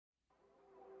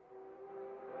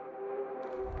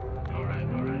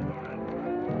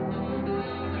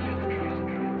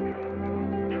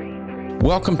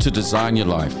Welcome to Design Your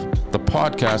Life, the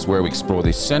podcast where we explore the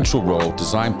essential role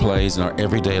design plays in our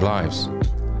everyday lives,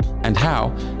 and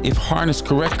how, if harnessed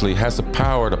correctly, has the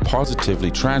power to positively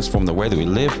transform the way that we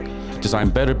live, design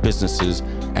better businesses,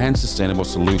 and sustainable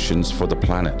solutions for the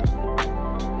planet.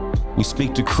 We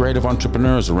speak to creative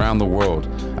entrepreneurs around the world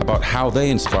about how they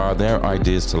inspire their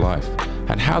ideas to life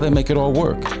and how they make it all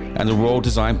work and the role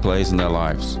design plays in their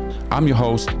lives. I'm your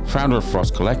host, founder of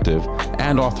Frost Collective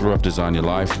and author of Design Your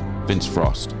Life, Vince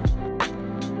Frost.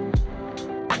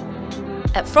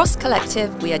 At Frost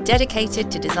Collective, we are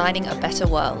dedicated to designing a better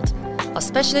world. Our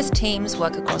specialist teams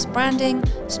work across branding,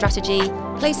 strategy,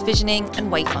 place visioning,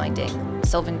 and wayfinding,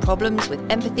 solving problems with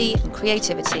empathy and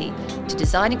creativity to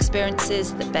design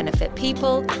experiences that benefit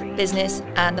people, business,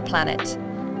 and the planet.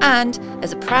 And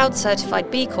as a proud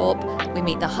certified B Corp, we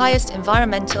meet the highest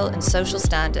environmental and social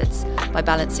standards by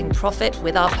balancing profit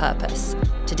with our purpose,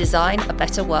 to design a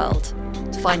better world.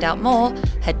 To find out more,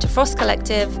 head to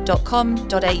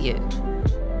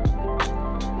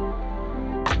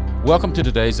frostcollective.com.au. Welcome to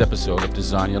today's episode of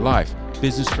Design Your Life,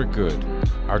 Business for Good,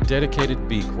 our dedicated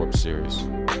B Corp series.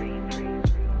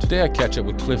 Today I catch up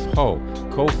with Cliff Ho,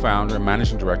 co-founder and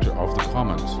managing director of The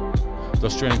Commons. The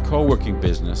Australian co-working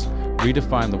business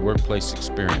redefined the workplace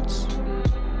experience.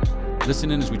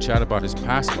 Listen in as we chat about his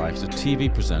past life as a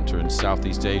TV presenter in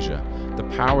Southeast Asia, the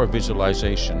power of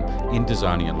visualization in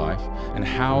designing your life, and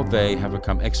how they have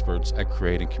become experts at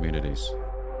creating communities.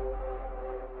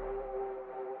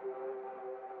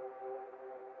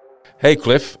 Hey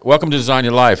Cliff, welcome to Design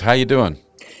Your Life. How you doing?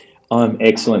 I'm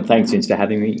excellent. Thanks, Vince, for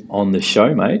having me on the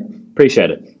show, mate. Appreciate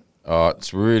it.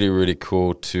 It's really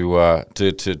cool to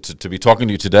be talking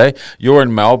to you today. You're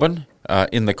in Melbourne,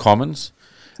 in the Commons.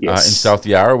 Yes. In South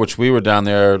Yarra, which we were down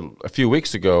there a few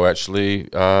weeks ago, actually,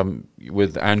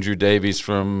 with Andrew Davies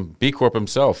from B Corp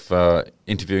himself,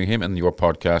 interviewing him in your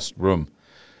podcast room.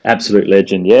 Absolute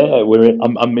legend. Yeah,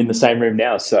 I'm in the same room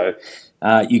now. So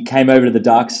you came over to the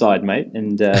dark side, mate,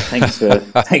 and thanks for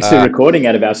recording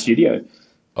out of our studio.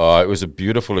 It was a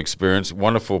beautiful experience,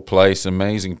 wonderful place,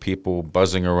 amazing people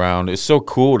buzzing around. It's so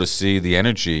cool to see the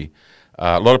energy.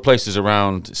 A lot of places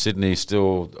around Sydney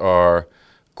still are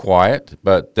quiet,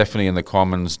 but definitely in the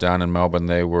Commons down in Melbourne,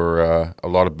 they were a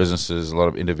lot of businesses, a lot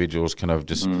of individuals kind of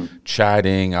just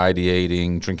chatting,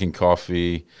 ideating, drinking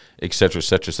coffee, et cetera, et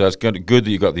cetera. So it's good that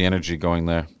you got the energy going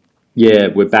there. Yeah,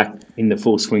 we're back in the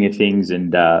full swing of things,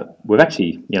 and we've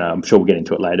actually, I'm sure we'll get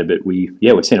into it later, but we've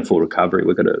seen a full recovery.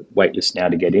 We've got a wait list now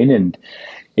to get in, and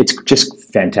it's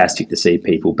just fantastic to see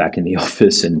people back in the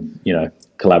office and,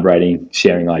 collaborating,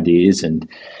 sharing ideas and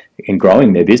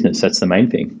growing their business. That's the main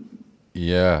thing.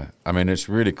 Yeah, I mean, it's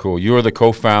really cool. You're the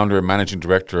co-founder and managing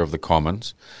director of The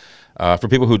Commons. For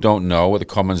people who don't know what The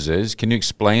Commons is, can you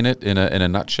explain it in a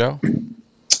nutshell?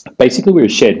 Basically, we're a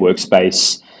shared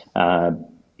workspace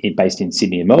based in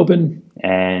Sydney and Melbourne,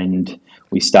 and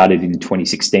we started in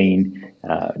 2016.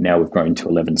 Now we've grown to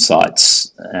 11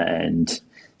 sites, and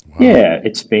yeah,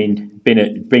 it's been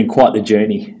quite the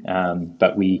journey.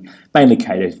 But we mainly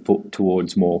cater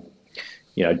towards more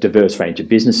diverse range of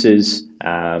businesses.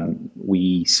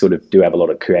 We sort of do have a lot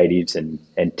of creatives and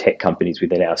tech companies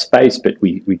within our space, but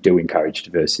we do encourage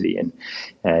diversity and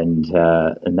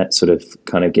that sort of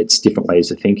kind of gets different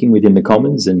ways of thinking within the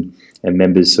Commons and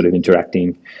members sort of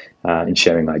interacting and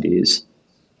sharing ideas.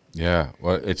 Yeah,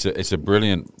 well, it's a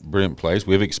brilliant place.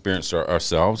 We've experienced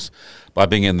ourselves by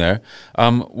being in there.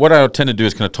 What I tend to do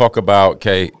is kind of talk about,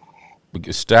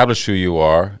 establish who you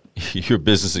are, your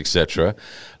business, etc.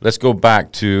 Let's go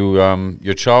back to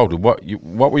your childhood.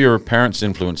 What were your parents'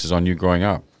 influences on you growing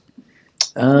up?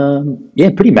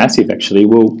 Pretty massive actually.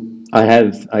 Well,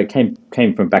 I came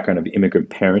from a background of immigrant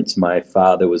parents. My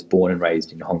father was born and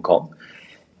raised in Hong Kong.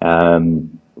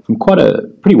 From quite a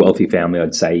pretty wealthy family,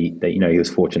 I'd say that he was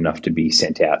fortunate enough to be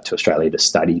sent out to Australia to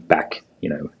study back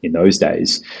in those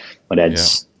days. My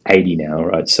dad's 80 now,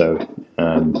 right? So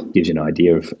gives you an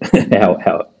idea of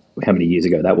how many years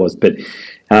ago that was. But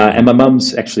and my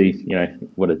mum's actually,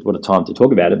 what a time to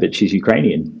talk about it, but she's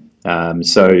Ukrainian. She were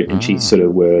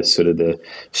the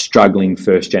struggling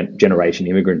first generation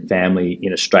immigrant family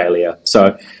in Australia.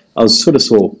 So I was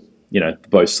saw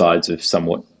both sides of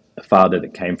somewhat a father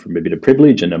that came from a bit of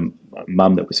privilege and a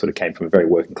mum that came from a very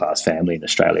working class family in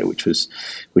Australia, which is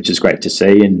great to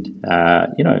see. And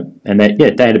they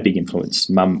had a big influence.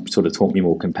 Mum taught me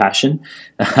more compassion,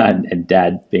 and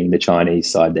Dad, being the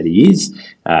Chinese side that he is,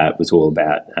 was all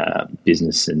about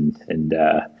business and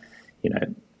I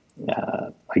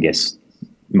guess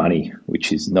money,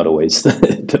 which is not always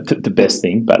the best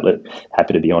thing. But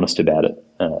happy to be honest about it.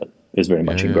 it was very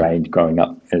much ingrained growing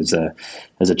up as a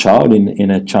child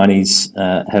in a Chinese,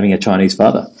 having a Chinese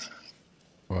father.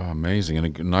 Wow, amazing,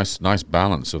 and a nice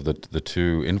balance of the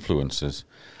two influences.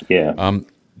 Yeah.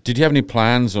 Did you have any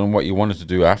plans on what you wanted to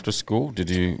do after school?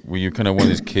 Were you kind of one of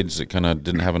these kids that kind of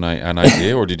didn't have an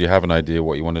idea, or did you have an idea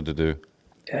what you wanted to do?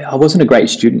 I wasn't a great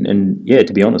student, and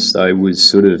to be honest, I was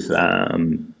sort of,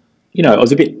 I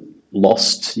was a bit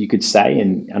lost, you could say,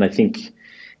 and I think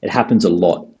it happens a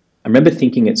lot. I remember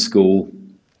thinking at school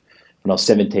when I was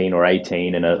 17 or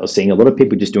 18, and I was seeing a lot of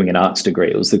people just doing an arts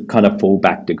degree. It was the kind of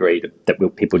fallback degree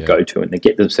that people would go to, and they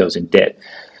get themselves in debt.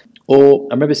 Or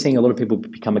I remember seeing a lot of people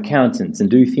become accountants and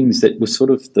do things that were sort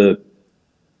of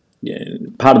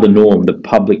part of the norm. The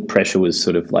public pressure was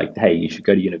sort of like, hey, you should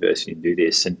go to university and do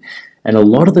this. And a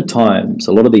lot of the times,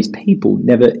 a lot of these people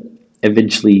never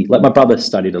eventually, like my brother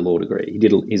studied a law degree.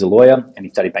 He's a lawyer and he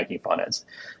studied banking and finance.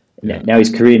 Yeah. Now his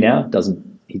career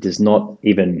he does not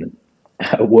even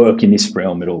work in this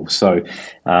realm at all. So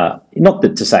not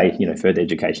that to say, further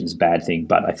education is a bad thing,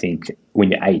 but I think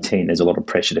when you're 18, there's a lot of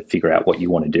pressure to figure out what you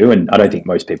want to do. And I don't think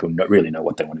most people really know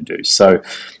what they want to do. So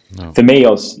for me,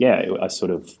 I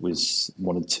sort of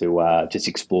wanted to just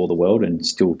explore the world and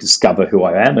still discover who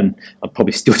I am. And I'm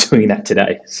probably still doing that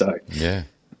today. So yeah.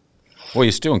 Well,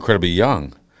 you're still incredibly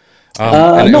young.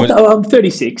 I'm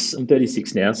 36. I'm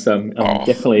 36 now, so I'm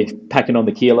definitely packing on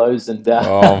the kilos and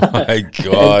oh my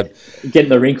God, getting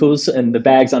the wrinkles and the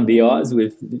bags under the eyes.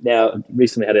 We've now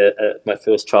recently had my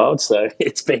first child, so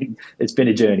it's been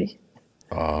a journey.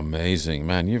 Oh, amazing,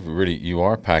 man! You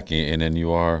are packing in, and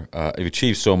you've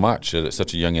achieved so much at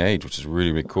such a young age, which is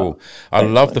really, really cool. I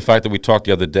love the fact that we talked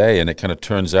the other day, and it kind of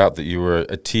turns out that you were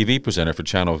a TV presenter for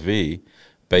Channel V,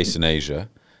 based in Asia.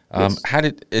 Yes.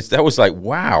 That was like,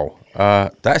 wow,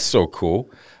 that's so cool.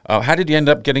 How did you end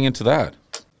up getting into that?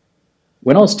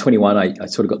 When I was 21, I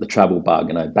sort of got the travel bug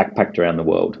and I backpacked around the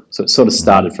world. So it sort of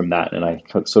started from that, and I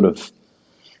sort of,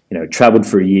 traveled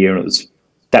for a year, and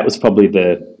that was probably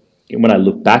when I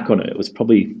look back on it, it was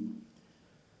probably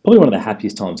one of the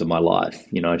happiest times of my life.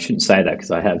 I shouldn't say that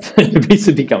because I have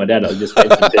recently become a dad. I just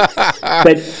mentioned it.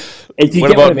 But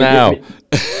what about now?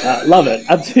 Love it.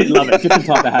 Absolutely love it. Different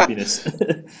type of happiness.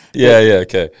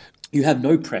 Okay. You have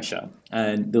no pressure.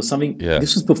 And there was something,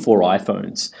 this was before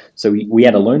iPhones. So we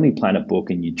had a Lonely Planet book,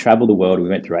 and you travel the world. We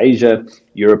went through Asia,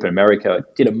 Europe, and America,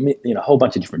 did a whole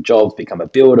bunch of different jobs, become a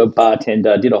builder,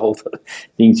 bartender, did a whole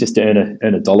thing just to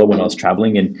earn a dollar when I was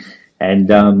traveling. And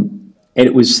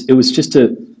it was just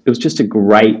a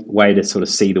great way to sort of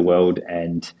see the world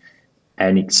and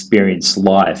experience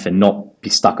life and not be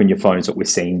stuck on your phone is what we're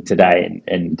seeing today.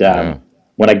 And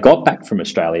when I got back from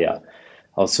Australia,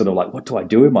 I was sort of like, what do I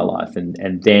do in my life?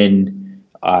 And then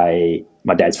my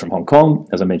dad's from Hong Kong,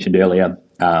 as I mentioned earlier.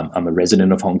 I'm a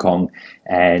resident of Hong Kong,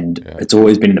 and it's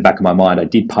always been in the back of my mind. I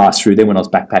did pass through there when I was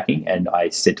backpacking, and I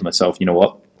said to myself, you know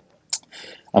what,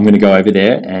 I'm going to go over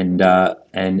there and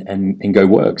go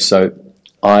work. So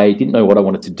I didn't know what I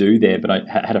wanted to do there, but I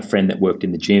had a friend that worked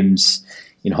in the gyms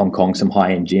in Hong Kong, some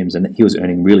high-end gyms, and he was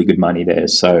earning really good money there.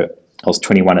 So I was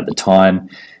 21 at the time,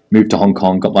 moved to Hong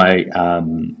Kong,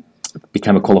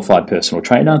 became a qualified personal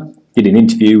trainer, did an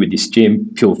interview with this gym,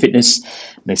 Pure Fitness,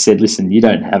 and they said, listen, you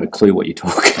don't have a clue what you're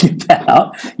talking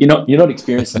about. You're not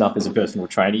experienced enough as a personal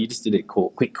trainer. You just did a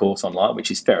quick course online, which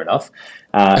is fair enough.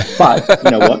 But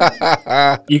you know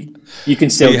what? You can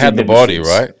sell. You had the body,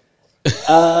 right?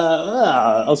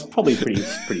 I was probably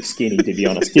pretty skinny, to be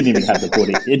honest. Didn't even have the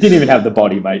body. It didn't even have the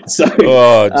body, mate. So,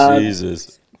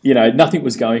 Jesus. Nothing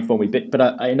was going for me. But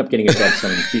I ended up getting a job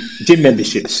selling gym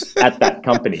memberships at that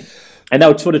company, and they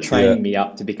were sort of training me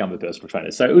up to become a personal trainer.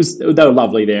 So they were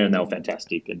lovely there, and they were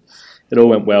fantastic, and it all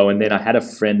went well. And then I had a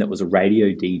friend that was a radio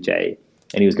DJ,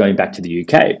 and he was going back to the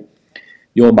UK,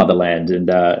 your motherland, he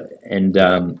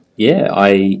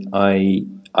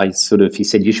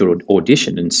said you should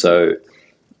audition, and so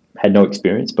had no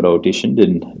experience, but I auditioned,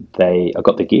 and I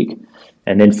got the gig.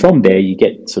 And then from there, you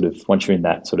get sort of, once you're in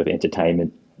that sort of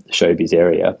entertainment showbiz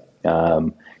area,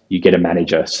 you get a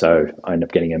manager. So I ended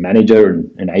up getting a manager and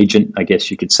an agent, I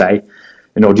guess you could say.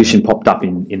 An audition popped up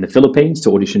in the Philippines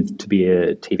to audition to be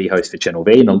a TV host for Channel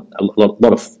V, and a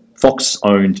lot of Fox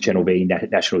owned Channel V,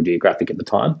 National Geographic at the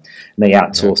time, and they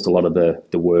outsourced a lot of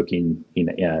the work into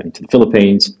the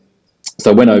Philippines.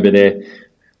 So I went over there,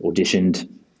 auditioned,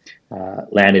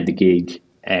 landed the gig,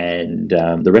 and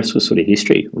the rest was sort of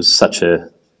history. It was such a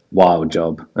wild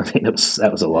job. I think that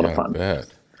was a lot of fun. I'm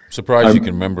surprised you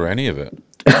can remember any of it.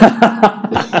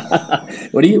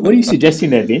 What are you suggesting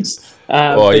there, Vince?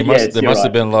 There must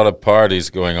have been a lot of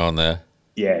parties going on there.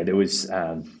 Yeah, there was.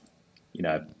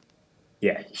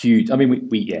 Yeah, huge. I mean,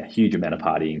 huge amount of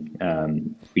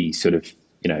partying. We sort of,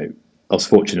 I was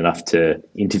fortunate enough to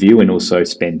interview and also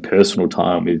spend personal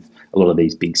time with a lot of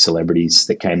these big celebrities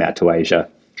that came out to Asia.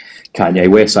 Kanye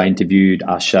West, I interviewed,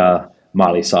 Usher,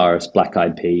 Miley Cyrus, Black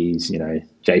Eyed Peas,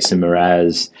 Jason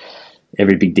Mraz,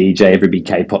 every big DJ, every big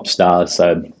K-pop star.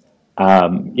 So,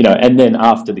 and then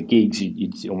after the gigs,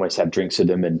 you'd almost have drinks with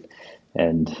them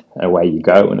and away you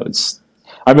go. And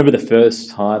I remember the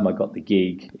first time I got the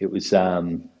gig, it was,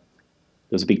 there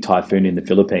was a big typhoon in the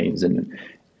Philippines and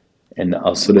I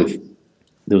was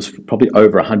there was probably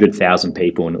over 100,000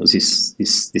 people, and it was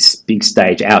this big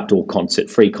stage outdoor concert,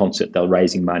 free concert. They were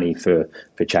raising money for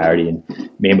charity, and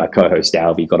me and my co-host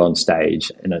Alvy got on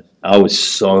stage, and I was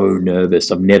so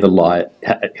nervous. I've never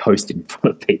hosted in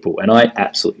front of people, and I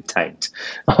absolutely tanked.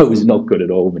 I was not good at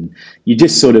all, and you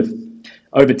just sort of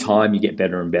over time you get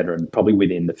better and better, and probably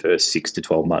within the first 6 to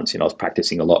 12 months, I was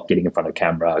practicing a lot, getting in front of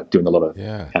camera, doing a lot of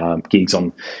gigs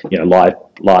on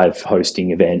live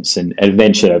hosting events, and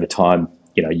eventually over time,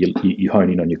 you hone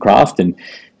in on your craft, and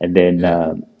then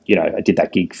I did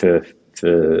that gig for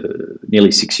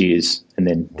nearly 6 years,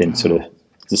 and then sort of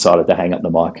decided to hang up the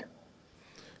mic.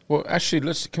 Well,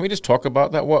 actually, can we just talk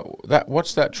about that?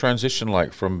 What's that transition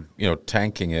like from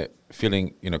tanking it,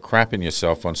 feeling crap in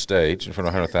yourself on stage in front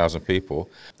of 100,000 people?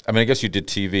 I mean, I guess you did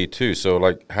TV too. So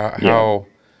like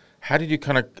how did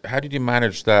you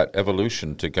manage that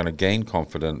evolution to kind of gain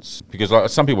confidence?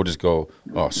 Because some people just go,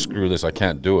 oh, screw this, I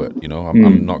can't do it.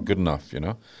 I'm not good enough.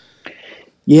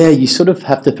 Yeah, you sort of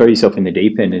have to throw yourself in the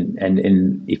deep end,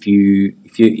 and if you're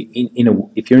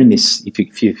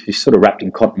sort of wrapped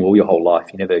in cotton wool your whole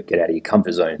life, you never get out of your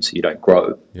comfort zone, so you don't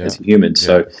grow as a human.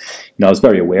 So, I was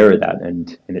very aware of that,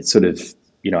 and it's sort of,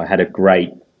 I had a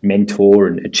great mentor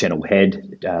and a channel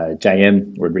head,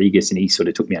 JM Rodriguez, and he sort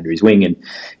of took me under his wing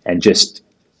and just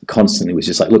constantly was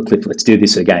just like, look, Cliff, let's do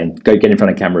this again. Go get in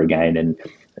front of camera again. And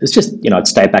it's just, I'd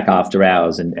stay back after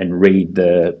hours and read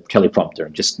the teleprompter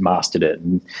and just mastered it.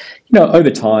 And, over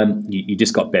time, you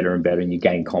just got better and better, and you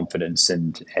gain confidence,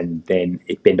 and then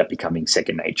it ended up becoming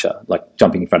second nature. Like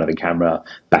jumping in front of a camera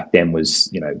back then was,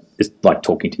 it's like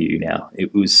talking to you now.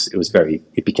 It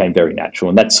became very natural.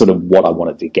 And that's sort of what I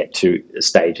wanted to get to a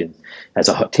stage and as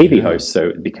a TV host. So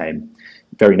it became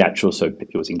very natural, so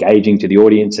it was engaging to the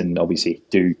audience, and obviously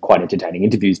do quite entertaining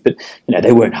interviews, but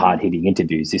they weren't hard-hitting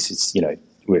interviews. This is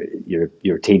you're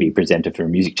a TV presenter for a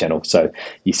music channel, so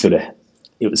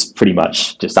it was pretty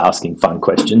much just asking fun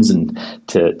questions and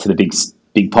to the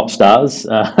big pop stars,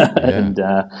 and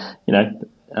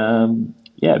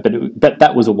but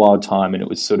that was a wild time, and it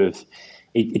was sort of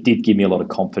it did give me a lot of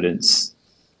confidence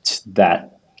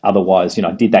that otherwise,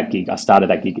 I did that gig. I started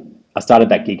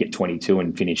that gig at 22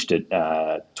 and finished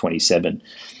at 27,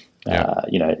 at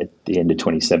the end of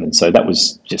 27. So that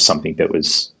was just something that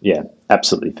was,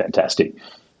 absolutely fantastic.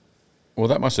 Well,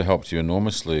 that must have helped you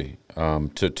enormously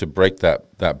to break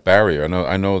that barrier.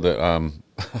 I know that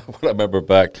what I remember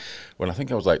back when I think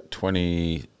I was like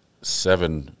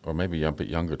 27 or maybe a bit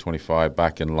younger, 25,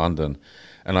 back in London,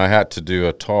 and I had to do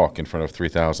a talk in front of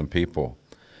 3,000 people.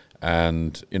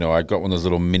 And I got one of those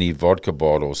little mini vodka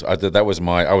bottles. I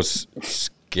was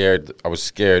scared. I was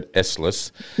scared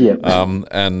S-less. Yeah.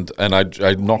 And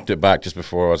I knocked it back just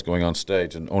before I was going on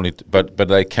stage, and but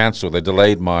they cancelled. They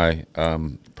delayed my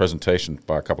presentation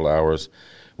by a couple of hours,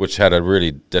 which had a really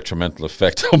detrimental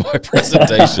effect on my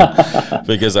presentation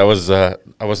because I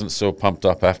wasn't so pumped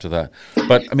up after that.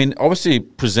 But I mean, obviously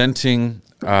presenting.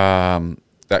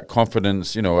 That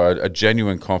confidence, a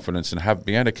genuine confidence, and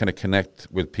being able to kind of connect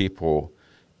with people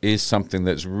is something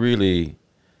that's really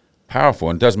powerful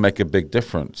and does make a big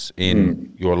difference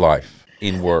in your life,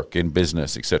 in work, in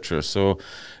business, etc. So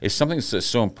it's something that's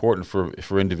so important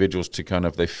for individuals to kind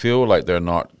of, they feel like they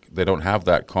don't have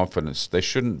that confidence. They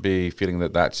shouldn't be feeling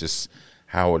that that's just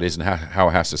how it is and how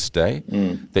it has to stay.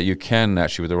 That you can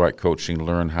actually, with the right coaching,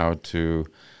 learn how to,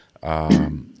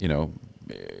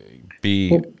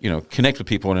 connect with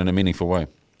people in a meaningful way.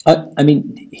 I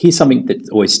mean, here's something that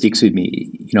always sticks with me.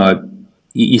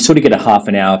 You sort of get a half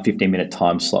an hour, 15-minute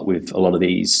time slot with a lot of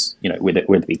these, whether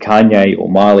it be Kanye or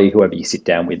Miley, whoever you sit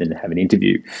down with and have an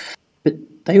interview. But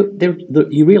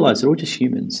you realise they're all just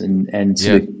humans. And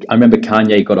I remember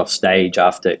Kanye got off stage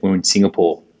after we were in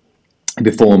Singapore and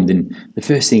performed, and the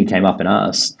first thing he came up and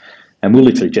asked, and we were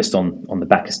literally just on the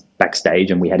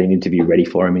backstage, and we had an interview ready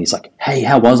for him. And he's like, "Hey,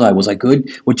 how was I? Was I good?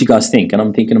 What do you guys think?" And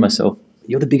I'm thinking to myself,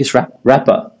 "You're the biggest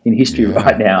rapper in history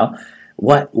right now.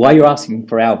 Why are you asking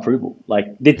for our approval?"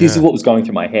 Like this is what was going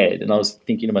through my head, and I was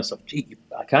thinking to myself, "Gee,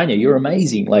 Kanye, you're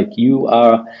amazing. Like you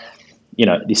are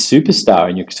this superstar,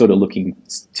 and you're sort of looking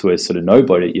to a sort of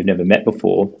nobody that you've never met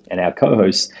before. And our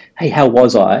co-host, hey, how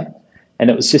was I? And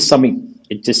it was just something,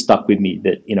 it just stuck with me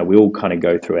that, we all kind of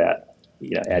go through our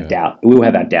doubt. We all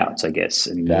have our doubts, I guess.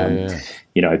 And,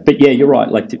 but yeah, you're right.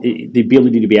 Like the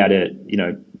ability to be able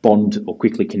to, bond or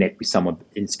quickly connect with someone,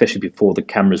 especially before the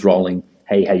camera's rolling.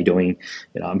 Hey, how you doing?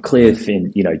 I'm Cliff,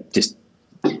 and, just,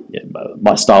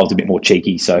 my style's a bit more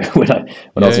cheeky, so when I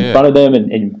was in front of them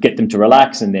and get them to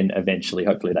relax, and then eventually,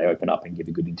 hopefully, they open up and give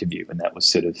a good interview. And that was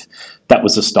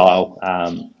a style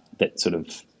that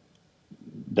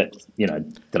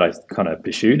I kind of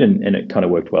pursued, and it kind of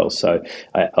worked well. So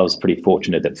I was pretty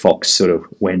fortunate that Fox sort of,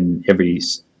 when every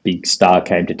big star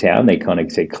came to town, they kind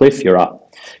of said, Cliff, you're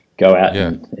up. Go out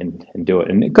and do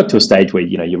it. And it got to a stage where,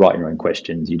 you write your own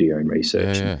questions, you do your own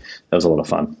research. And that was a lot of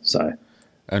fun. So.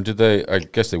 And I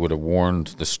guess they would have warned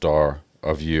the star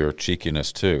of your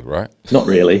cheekiness too, right? Not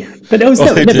really. But it was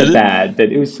never bad.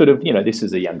 But it was sort of, this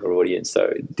is a younger audience, so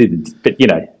it didn't. But,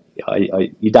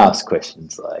 you'd ask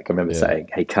questions. Like, I remember saying,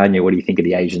 hey, Kanye, what do you think of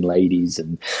the Asian ladies?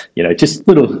 And, just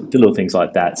little things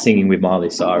like that, singing with Miley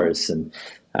Cyrus. And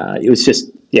it was just,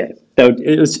 it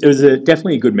was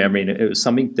definitely a good memory. And it was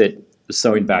something that was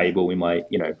so invaluable in my,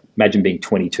 imagine being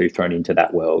 22 thrown into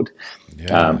that world.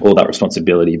 All that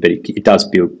responsibility, but it does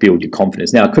build your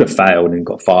confidence. Now, I could have failed and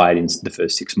got fired in the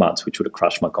first 6 months, which would have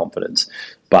crushed my confidence.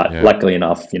 But luckily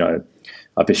enough,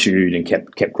 I pursued and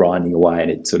kept grinding away,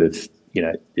 and it sort of,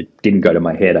 it didn't go to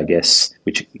my head, I guess,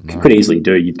 which it could easily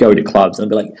do. You'd go to clubs and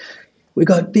be like, we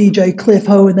got DJ Cliff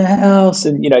Ho in the house,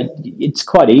 and it's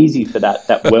quite easy for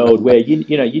that world where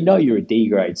you're a D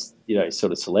grade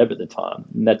sort of celeb at the time,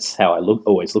 and that's how I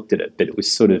always looked at it. But it was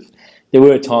sort of, there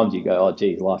were times you go, oh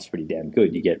geez, life's pretty damn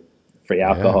good. You get free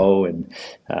alcohol, and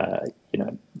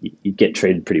you get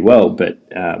treated pretty well. But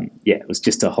it was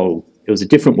just it was a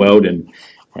different world, and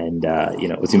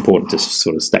it was important to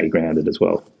sort of stay grounded as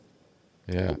well.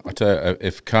 Yeah, I tell you,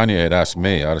 if Kanye had asked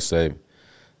me, I'd say,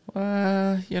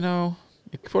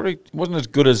 it probably wasn't as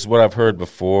good as what I've heard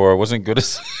before. It wasn't good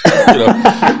as,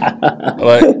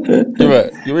 like,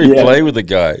 you really play with the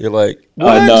guy. You're like,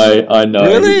 what? I know.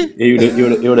 Really?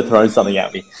 He would have thrown something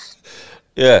at me.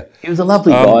 Yeah. He was a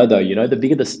lovely guy, though. The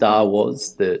bigger the star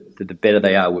was, the better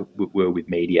they were with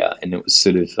media. And it was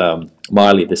sort of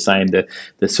Miley the same. The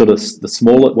sort of the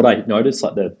smaller, what I noticed,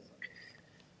 like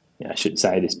I shouldn't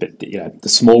say this, but the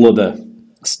smaller the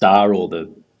star or the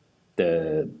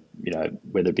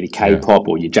whether it be K-pop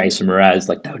or your Jason Mraz,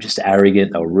 like they were just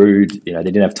arrogant, they were rude, they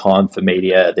didn't have time for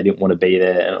media, they didn't want to be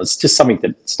there. And it was just something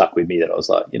that stuck with me, that I was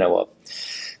like, you know what,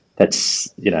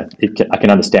 that's, I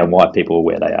can understand why people are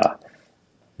where they are.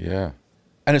 Yeah.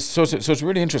 And it's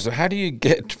really interesting. How do you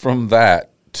get from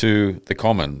that to the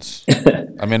commons?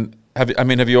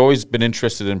 Have you always been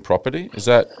interested in property? Is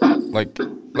that like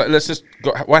let's just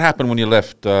go, what happened when you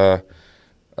left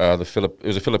it was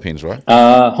the Philippines, right?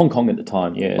 Hong Kong at the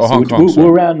time, yeah. Oh, so Hong Kong,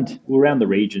 we're around the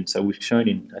region, so we've shown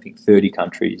in I think 30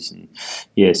 countries, and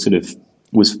sort of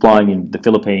was flying in the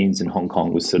Philippines, and Hong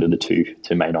Kong was sort of the two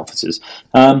main offices.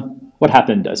 What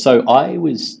happened? So I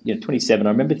was 27. I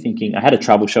remember thinking, I had a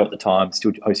travel show at the time,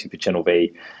 still hosting for Channel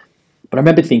V, but I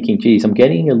remember thinking, geez, I'm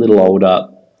getting a little older,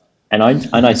 and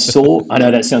I saw. I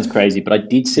know that sounds crazy, but I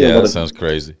did see a lot of. Sounds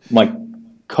crazy. My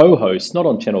co-hosts, not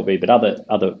on Channel V, but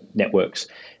other networks,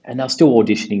 and they're still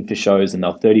auditioning for shows, and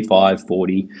they're 35,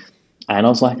 40, and I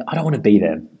was like, I don't want to be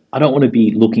them. I don't want to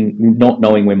be looking, not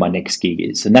knowing when my next gig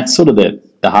is. And that's sort of the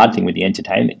hard thing with the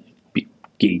entertainment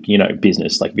gig,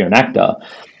 business. Like if you're an actor,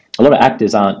 a lot of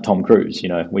actors aren't Tom Cruise,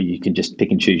 where you can just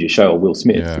pick and choose your show, or Will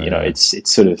Smith.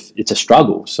 It's sort of, it's a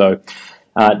struggle. So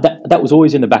that was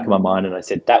always in the back of my mind, and I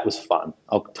said that was fun.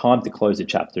 Time to close the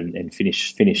chapter and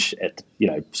finish at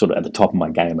sort of at the top of my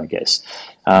game, I guess.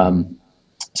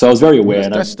 So I was very aware.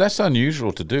 That's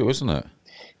unusual to do, isn't it?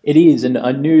 It is, and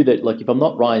I knew that if I'm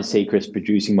not Ryan Seacrest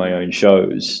producing my own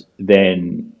shows,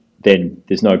 then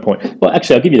there's no point. Well,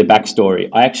 actually, I'll give you the backstory.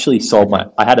 I actually sold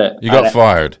You got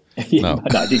fired. No,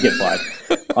 I did get fired.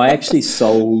 I actually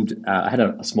sold. I had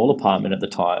a small apartment at the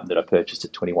time that I purchased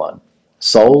at 21.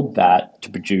 Sold that to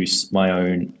produce my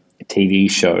own TV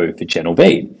show for Channel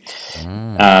V.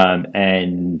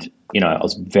 And I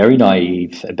was very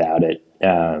naive about it.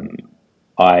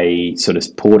 I sort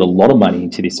of poured a lot of money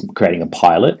into this, creating a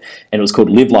pilot, and it was called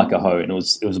Live Like a Hoe, and it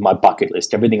was my bucket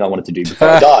list, everything I wanted to do before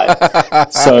I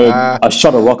died. So I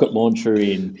shot a rocket launcher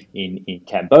in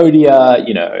Cambodia.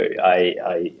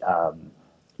 I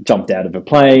jumped out of a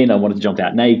plane. I wanted to jump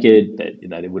out naked, but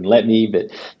they wouldn't let me.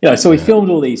 But so we filmed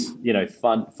all these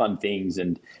fun things,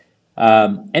 and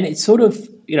And it's sort of,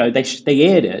 they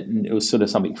aired it and it was sort of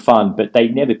something fun, but they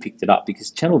never picked it up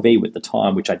because Channel V at the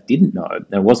time, which I didn't know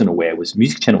and wasn't aware, was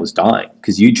Music Channel was dying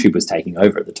because YouTube was taking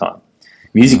over at the time.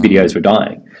 Music videos were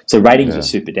dying. So ratings were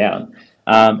super down.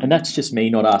 And that's just me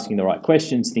not asking the right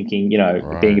questions, thinking,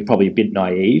 being probably a bit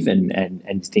naive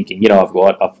and thinking,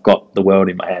 I've got the world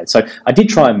in my hands. So I did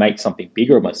try and make something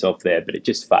bigger of myself there, but it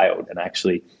just failed and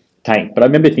actually tanked. But I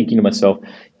remember thinking to myself,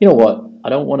 you know what, I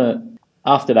don't want to,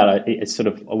 after that,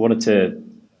 I wanted to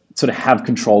sort of have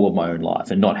control of my own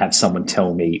life and not have someone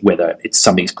tell me whether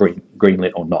something's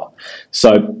greenlit or not.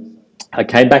 So I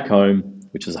came back home,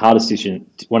 which was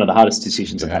one of the hardest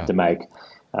decisions I've had to make.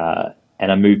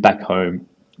 And I moved back home.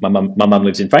 My mum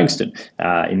lives in Frankston,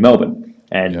 in Melbourne,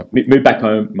 and moved back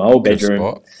home, my old bedroom.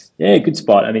 Good spot. Yeah, good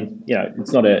spot. I mean,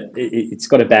 it's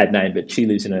got a bad name, but she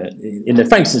lives in the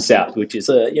Frankston South, which is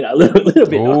a little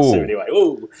bit nicer anyway.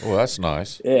 Ooh. Oh, that's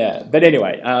nice. Yeah, but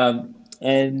anyway,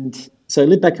 and so I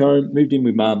lived back home, moved in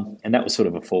with mum, and that was sort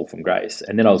of a fall from grace.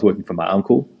 And then I was working for my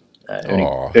uncle. Hang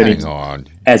on.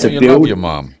 You love your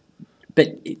mum.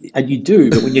 But you do.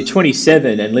 But when you're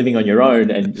 27 and living on your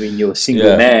own, and when you're a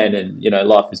single man, and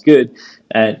life is good,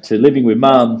 and to living with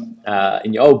mum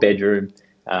in your old bedroom,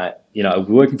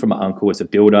 working for my uncle as a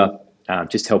builder,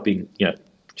 just helping,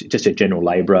 just a general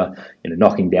labourer,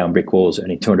 knocking down brick walls,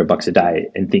 earning $200 a day,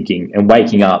 and thinking and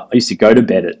waking up. I used to go to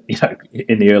bed at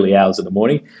in the early hours of the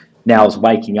morning. Now I was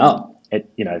waking up at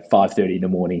 5:30 in the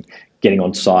morning, getting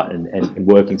on site and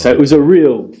working. So it was a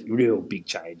real big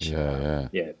change. Yeah.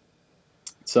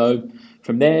 So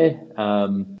from there,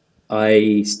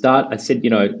 I said,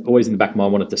 always in the back of my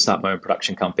mind, I wanted to start my own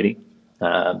production company.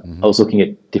 I was looking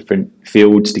at different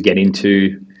fields to get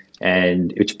into,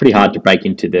 and it's pretty hard to break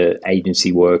into the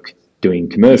agency work, doing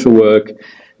commercial work.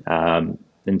 And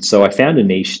so I found a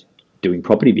niche doing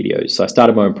property videos. So I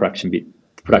started my own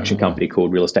production company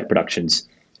called Real Estate Productions.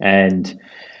 And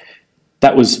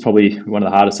that was probably one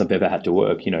of the hardest I've ever had to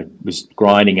work, was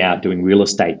grinding out doing real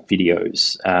estate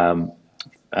videos.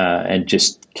 And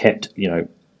just kept,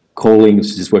 calling,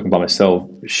 just working by myself,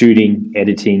 shooting,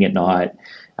 editing at night,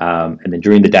 and then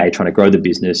during the day trying to grow the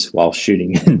business while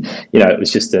shooting. And, it was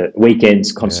just the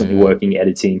weekends constantly working,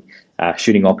 editing,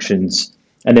 shooting auctions,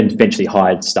 and then eventually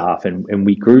hired staff. And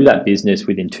we grew that business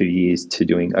within 2 years to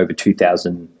doing over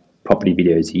 2,000 property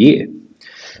videos a year.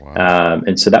 Wow.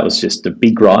 And so that was just a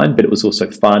big grind, but it was also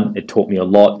fun. It taught me a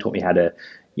lot, taught me how to,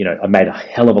 I made a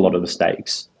hell of a lot of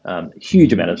mistakes.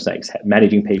 Huge amount of mistakes,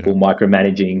 managing people,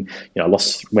 micromanaging,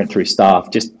 went through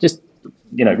staff, just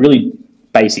really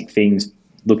basic things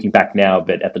looking back now.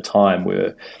 But at the time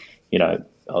were, I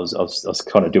was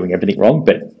kind of doing everything wrong.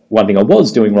 But one thing I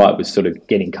was doing right was sort of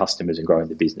getting customers and growing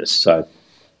the business. So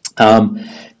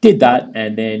did that,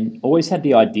 and then always had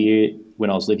the idea when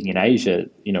I was living in Asia,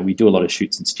 we do a lot of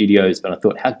shoots in studios, but I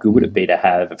thought, how good would it be to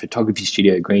have a photography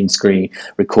studio, green screen,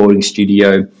 recording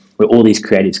studio, where all these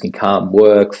creatives can come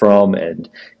work from, and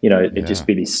it'd just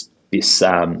be this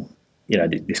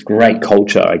great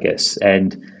culture, I guess.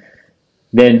 And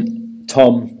then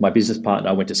Tom, my business partner,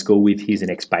 I went to school with, he's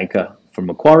an ex-banker from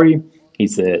Macquarie.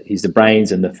 He's the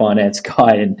brains and the finance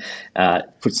guy, and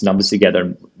puts numbers together.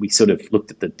 And we sort of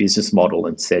looked at the business model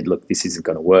and said, look, this isn't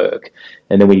going to work.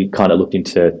 And then we kind of looked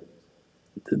into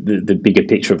the bigger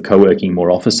picture of co-working more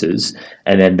offices,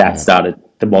 and then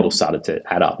the model started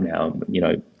to add up now,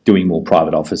 doing more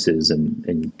private offices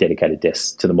and dedicated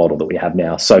desks to the model that we have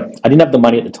now. So I didn't have the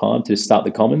money at the time to start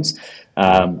the Commons.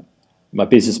 My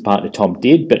business partner, Tom,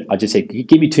 did, but I just said,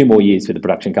 give me 2 more years with the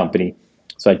production company.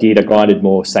 So I did. I grinded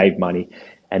more, saved money,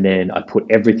 and then I put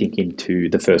everything into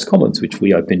the first Commons, which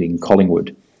we opened in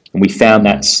Collingwood. And we found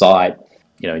that site,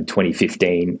 in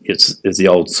 2015. It's the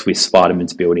old Swiss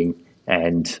Spiderman's building.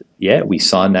 And we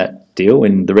signed that deal,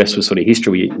 and the rest was sort of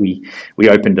history. We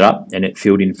opened it up, and it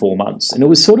filled in 4 months. And it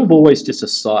was sort of always just a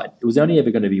site. It was only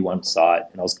ever going to be one site,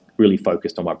 and I was really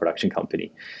focused on my production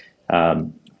company.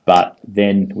 But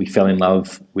then we fell in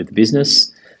love with the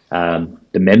business.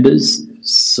 The members,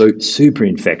 so super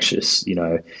infectious.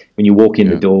 When you walk in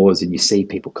the doors and you see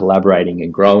people collaborating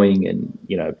and growing, and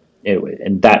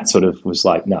and that sort of was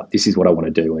like, no, this is what I want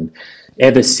to do. And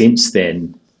ever since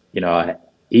then,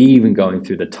 even going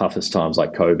through the toughest times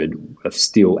like COVID, I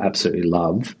still absolutely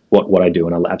love what I do,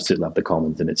 and I absolutely love the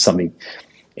Commons. And it's something,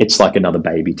 it's like another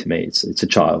baby to me. It's a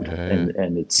child,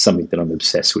 and it's something that I'm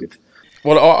obsessed with.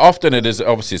 Well, often it is,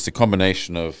 obviously it's a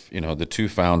combination of, the two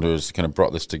founders kind of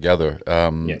brought this together.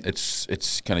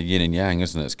 It's kind of yin and yang,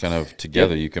 isn't it? It's kind of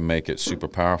together you can make it super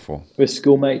powerful. We're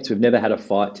schoolmates. We've never had a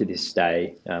fight to this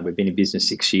day. We've been in business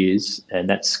 6 years, and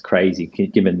that's crazy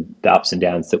given the ups and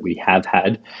downs that we have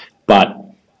had. But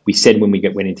we said when we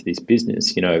went into this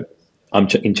business, I'm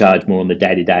in charge more on the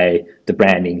day-to-day, the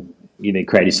branding,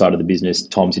 creative side of the business.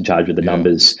 Tom's in charge of the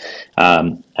numbers,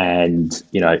 and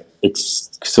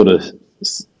it's sort of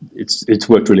it's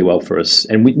worked really well for us.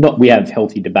 And we have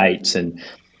healthy debates, and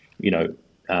in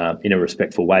a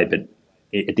respectful way. But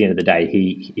at the end of the day,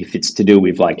 if it's to do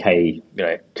with like, hey,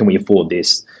 can we afford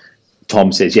this?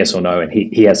 Tom says yes or no, and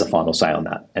he has a final say on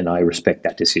that, and I respect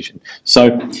that decision.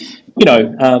 So,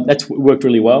 that's worked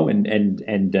really well,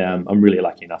 and I'm really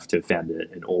lucky enough to have found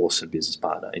an awesome business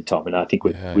partner in Tom, and I think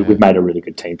we've made a really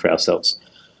good team for ourselves.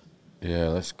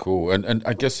 Yeah, that's cool. And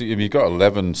I guess you've got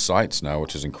 11 sites now,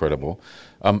 which is incredible.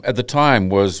 At the time,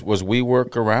 was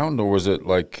WeWork around, or was it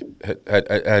like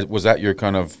was that your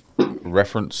kind of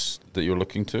reference that you're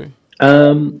looking to?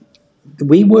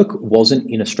 WeWork wasn't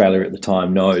in Australia at the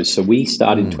time, no. So we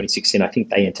started in 2016. I think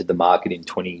they entered the market in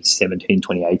 2017,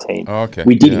 2018. Oh, okay.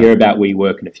 We did hear about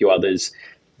WeWork and a few others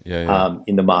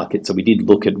in the market. So we did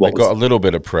look at what they got a little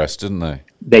bit of press, didn't they?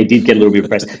 They did get a little bit of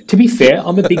press. To be fair,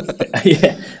 I'm a big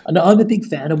I'm a big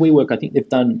fan of WeWork. I think they've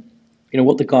done,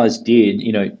 what the guys did.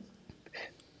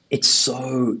 It's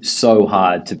so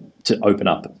hard to open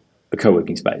up a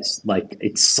co-working space. Like,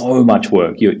 it's so much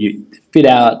work. You fit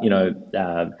out,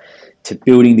 to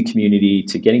building the community,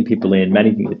 to getting people in,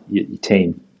 managing your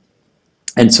team,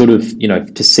 and sort of,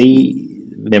 to see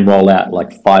them roll out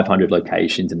like 500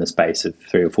 locations in the space of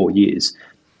 3 or 4 years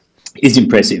is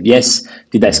impressive. Yes,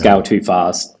 did they scale too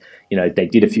fast? They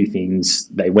did a few things.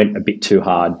 They went a bit too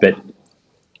hard, but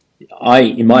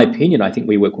in my opinion, I think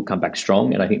WeWork will come back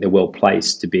strong, and I think they're well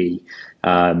placed to be,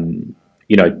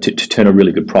 to turn a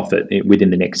really good profit within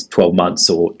the next 12 months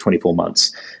or 24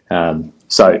 months.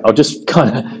 So I'll just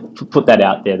kind of put that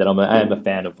out there, that I am a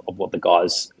fan of what the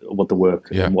guys, what the work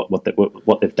and what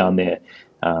they've done there.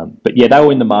 But yeah, they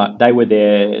were in the market. They were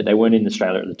there. They weren't in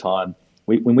Australia at the time.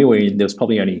 When we were in, there was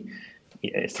probably only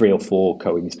 3 or 4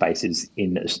 co-working spaces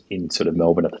in sort of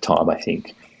Melbourne at the time, I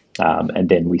think. And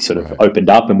then we sort of opened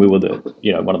up, and we were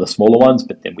one of the smaller ones.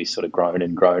 But then we sort of grown,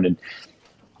 and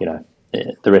the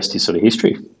rest is sort of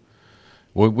history.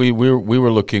 Well, we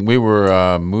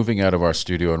were moving out of our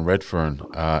studio in Redfern,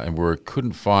 and we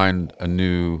couldn't find a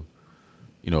new,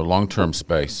 long-term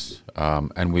space.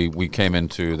 And we came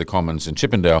into the Commons in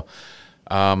Chippendale,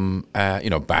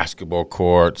 basketball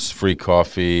courts, free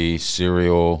coffee,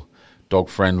 cereal,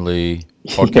 dog-friendly,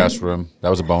 podcast room. That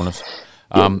was a bonus.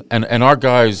 And our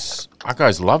guys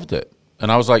loved it.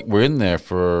 And I was like, we're in there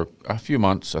for a few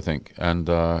months, I think, and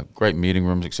great meeting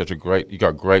rooms, etc. You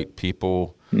got great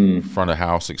people, front of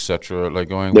house, etc. Like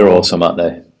going, they're awesome, aren't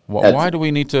they? Why do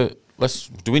we need to?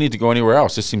 Do we need to go anywhere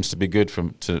else? This seems to be good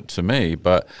to me,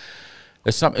 but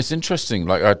it's interesting.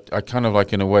 Like I kind of,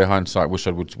 like, in a way, hindsight, wish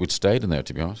I would stayed in there,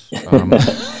 to be honest.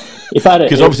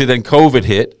 Because obviously then COVID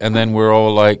hit, and then we're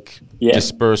all like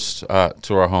dispersed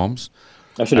to our homes.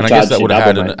 I guess that would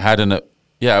have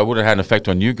it would have had an effect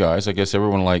on you guys. I guess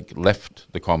everyone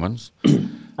left the Commons.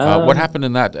 What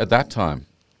happened at that time?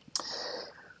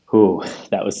 Oh,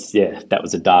 that was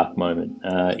a dark moment.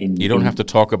 You don't have to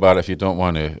talk about it if you don't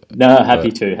want to. No,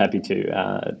 happy to.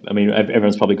 I mean,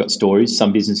 everyone's probably got stories.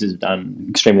 Some businesses have done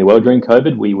extremely well during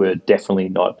COVID. We were definitely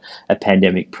not a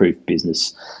pandemic-proof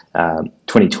business.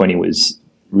 2020 was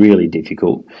really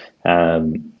difficult.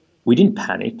 We didn't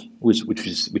panic, which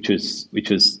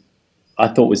was I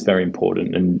thought was very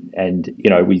important. And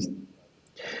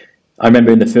I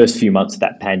remember in the first few months of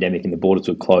that pandemic, and the borders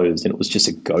were closed, and it was just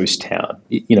a ghost town.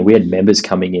 We had members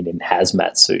coming in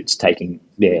hazmat suits, taking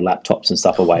their laptops and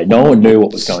stuff away. No one knew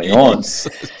what was going on.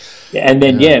 And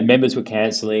then, members were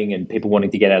cancelling, and people wanting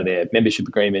to get out of their membership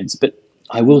agreements. But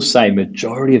I will say,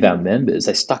 majority of our members,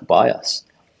 they stuck by us.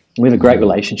 We have a great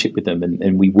relationship with them,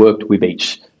 and we worked with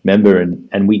each member,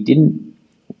 and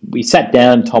we sat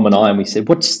down, Tom and I, and we said,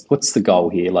 what's the goal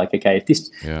here? Like, okay, if this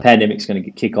pandemic's going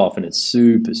to kick off and it's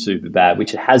super, super bad,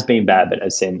 which it has been bad, but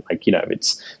as in,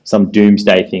 it's some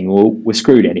doomsday thing, well, we're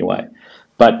screwed anyway.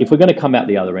 But if we're going to come out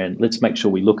the other end, let's make sure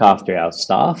we look after our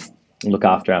staff and look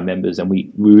after our members, and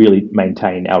we really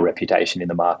maintain our reputation in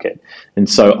the market. And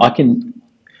so I can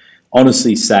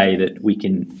honestly say that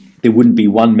there wouldn't be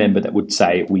one member that would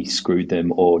say we screwed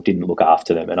them or didn't look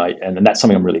after them, and that's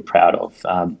something I'm really proud of.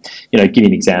 Give you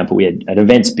an example. We had an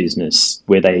events business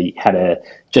where they had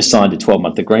just signed a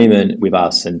 12-month agreement with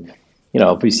us, and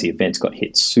obviously events got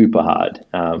hit super hard.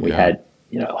 We had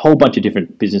a whole bunch of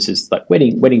different businesses like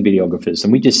wedding videographers,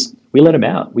 and we let them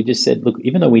out. We just said, look,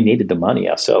 even though we needed the money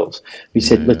ourselves, we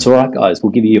said, "That's all right, guys.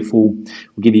 We'll give you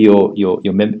your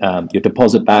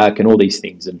deposit back and all these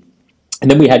things." And And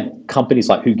then we had companies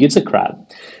like Who Gives a Crap,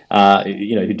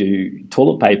 who do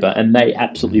toilet paper, and they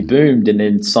absolutely boomed. And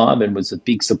then Simon was a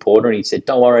big supporter, and he said,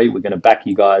 "Don't worry, we're going to back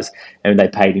you guys," and they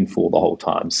paid in full the whole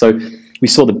time. So we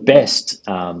saw the best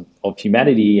of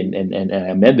humanity and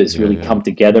our members really come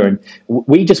together, and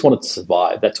we just wanted to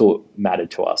survive. That's all that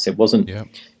mattered to us. It wasn't,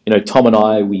 Tom and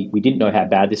I, we didn't know how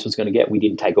bad this was going to get. We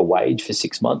didn't take a wage for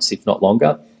 6 months, if not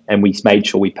longer, and we made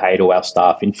sure we paid all our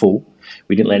staff in full.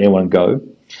 We didn't let anyone go.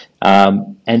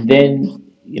 And then,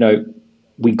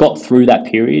 we got through that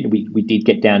period. We did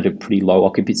get down to pretty low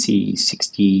occupancy,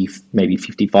 60, maybe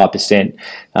 55%,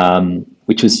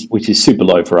 which is super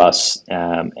low for us.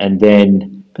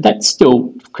 But that's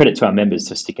still credit to our members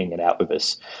for sticking it out with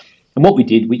us. And what we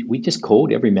did, we just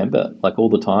called every member, like, all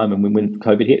the time. And when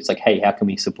COVID hit, it's like, "Hey, how can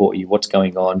we support you? What's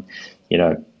going on?"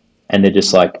 And they're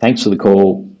just like, "Thanks for the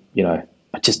call."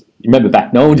 I just remember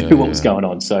back, no one knew what was going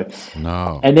on. So,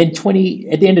 and then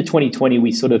at the end of 2020,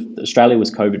 Australia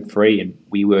was COVID free, and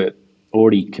we were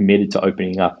already committed to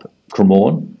opening up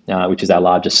Cremorne, which is our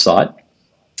largest site.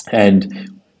 And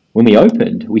when we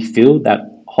opened, we filled that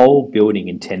whole building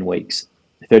in 10 weeks,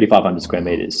 3,500 square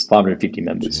meters, 550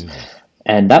 members.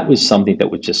 And that was something that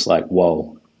was just like,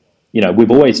 whoa,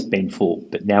 we've always been full,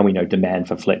 but now we know demand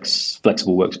for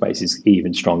flexible workspace is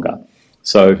even stronger.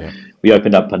 So we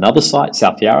opened up another site,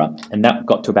 South Yarra, and that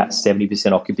got to about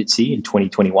 70% occupancy in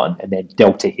 2021, and then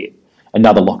Delta hit,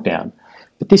 another lockdown.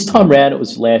 But this time around, it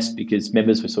was less because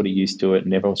members were sort of used to it,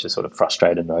 and everyone was just sort of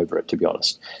frustrated and over it, to be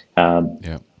honest. And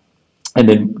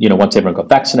then, once everyone got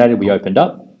vaccinated, we opened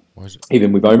up.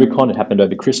 Even with Omicron, it happened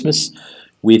over Christmas.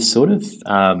 We're sort of,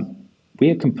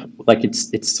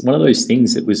 it's one of those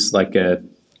things that was like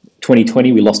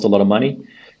 2020, we lost a lot of money.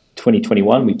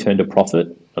 2021, we turned a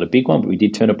profit. Not a big one, but we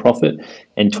did turn a profit.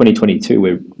 And 2022,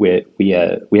 we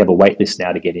have a wait list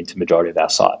now to get into majority of our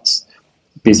sites.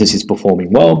 Business is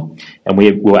performing well, and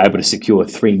we were able to secure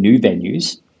 3 new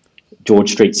venues.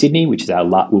 George Street, Sydney, which is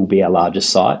will be our largest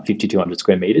site, 5,200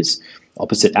 square meters,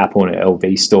 opposite Apple and an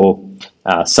LV store.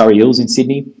 Surrey Hills in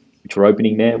Sydney, which we're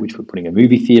opening there, which we're putting a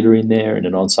movie theatre in there and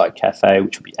an on-site cafe,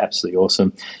 which will be absolutely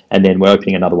awesome. And then we're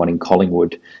opening another one in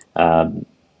Collingwood,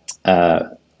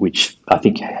 which I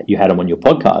think you had him on your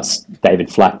podcast.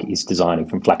 David Flack is designing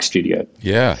from Flack Studio.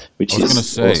 Yeah, which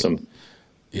is awesome.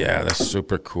 Yeah, that's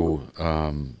super cool.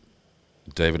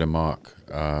 David and Mark,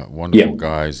 wonderful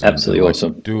guys. Absolutely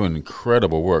awesome. Doing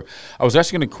incredible work. I was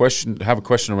asking have a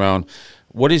question around,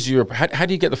 what is how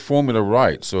do you get the formula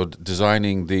right? So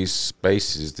designing these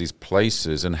spaces, these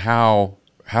places, and how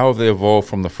have they evolved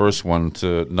from the first one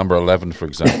to number 11, for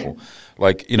example?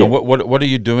 What are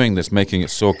you doing that's making it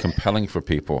so compelling for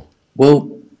people? Well,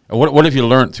 and what have you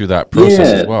learned through that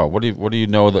process as well? What do you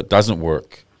know that doesn't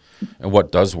work, and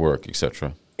what does work,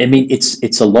 etc.? I mean,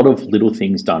 it's a lot of little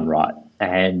things done right,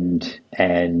 and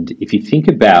if you think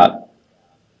about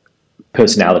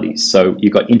personalities, so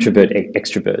you've got introvert,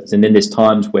 extroverts, and then there's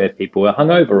times where people are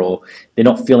hungover, or they're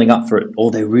not feeling up for it,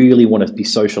 or they really want to be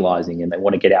socializing and they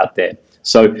want to get out there.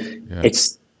 So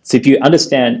So if you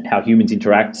understand how humans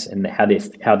interact and how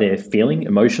they're feeling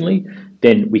emotionally,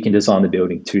 then we can design the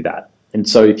building to that. And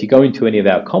so if you go into any of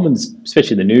our commons,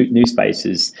 especially the new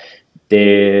spaces,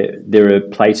 there are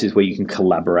places where you can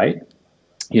collaborate.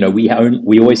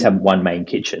 We always have one main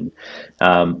kitchen.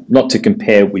 Not to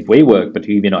compare with WeWork, but to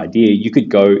give you an idea, you could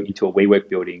go into a WeWork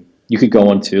building. You could go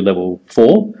on to level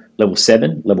 4, level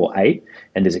 7, level 8,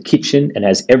 and there's a kitchen and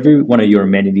has every one of your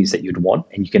amenities that you'd want.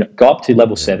 And you can go up to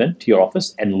level 7 to your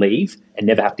office and leave and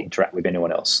never have to interact with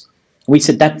anyone else. We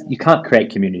said that you can't create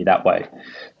community that way.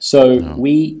 So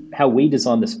how we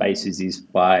design the spaces is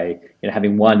by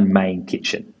having one main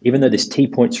kitchen, even though there's tea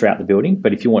points throughout the building.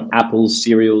 But if you want apples,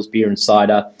 cereals, beer and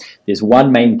cider, there's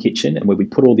one main kitchen, and where we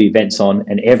put all the events on,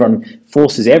 and everyone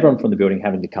forces everyone from the building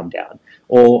having to come down.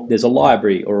 Or there's a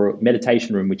library or a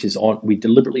meditation room, which is on. We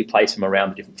deliberately place them around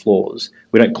the different floors.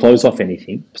 We don't close off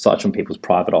anything besides from people's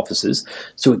private offices.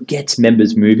 So it gets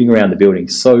members moving around the building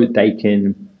so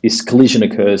this collision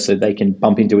occurs, so they can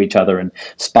bump into each other and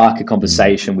spark a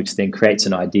conversation, which then creates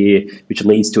an idea, which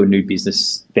leads to a new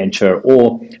business venture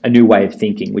or a new way of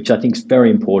thinking, which I think is very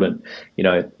important.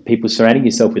 People surrounding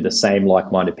yourself with the same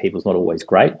like-minded people is not always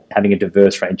great. Having a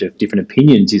diverse range of different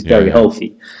opinions is very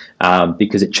healthy,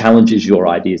 because it challenges your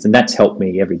ideas. And that's helped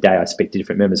me every day. I speak to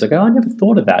different members. I go, I never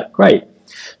thought of that. Great.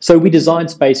 So we design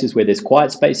spaces where there's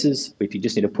quiet spaces. If you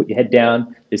just need to put your head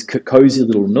down, there's cozy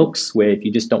little nooks where if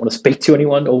you just don't want to speak to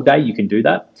anyone all day, you can do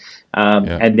that.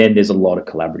 And then there's a lot of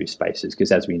collaborative spaces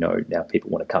because, as we know, now people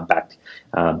want to come back.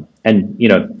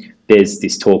 There's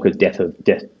this talk of death of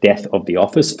the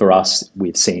office. For us,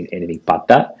 we've seen anything but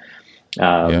that.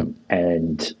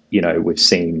 And, we've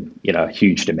seen, a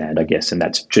huge demand, I guess, and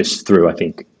that's just through, I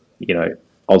think,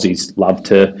 Aussies love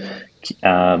to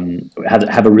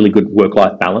have a really good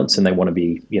work-life balance, and they want to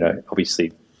be,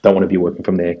 obviously don't want to be working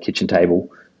from their kitchen table,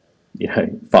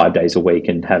 5 days a week,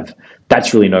 and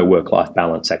that's really no work-life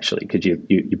balance actually, because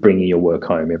you're bringing your work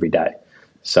home every day.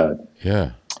 So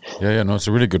no, it's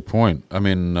a really good point. I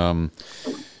mean,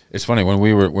 it's funny when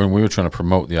we were trying to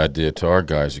promote the idea to our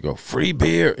guys. You go free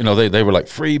beer, they were like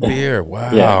free beer.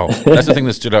 Wow, that's the thing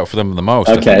that stood out for them the most.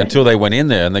 Okay. Until they went in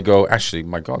there and they go, actually,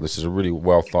 my God, this is a really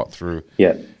well thought through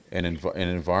an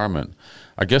environment.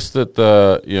 I guess that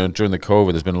during the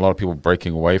COVID, there's been a lot of people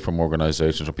breaking away from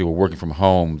organizations, or people working from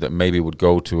home that maybe would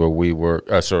go to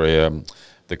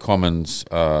the Commons,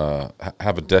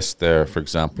 have a desk there, for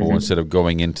example, instead of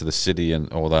going into the city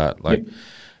and all that. Like,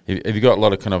 have you got a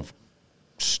lot of kind of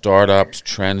startups,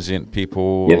 transient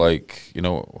people,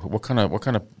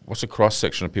 what's a cross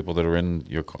section of people that are in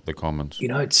the Commons?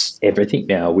 It's everything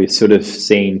now. We've sort of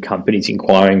seen companies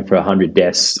inquiring for 100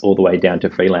 desks, all the way down to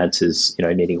freelancers,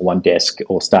 needing one desk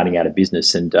or starting out a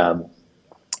business. And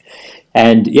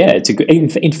it's a good.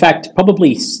 In fact,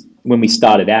 probably when we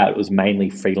started out, it was mainly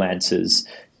freelancers,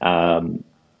 and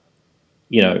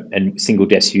single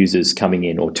desk users coming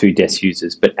in, or 2 desk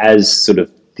users. But as sort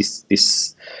of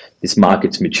this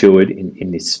market's matured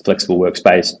in this flexible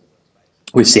workspace,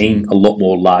 we're seeing a lot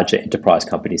more larger enterprise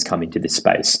companies come into this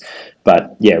space.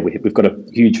 But we've got a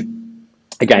huge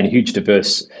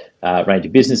diverse range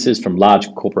of businesses, from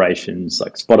large corporations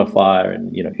like Spotify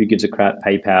and Who Gives a Crap,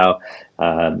 PayPal,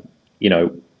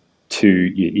 to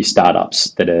your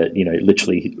startups that are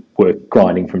literally work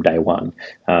grinding from day one,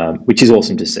 which is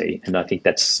awesome to see. And I think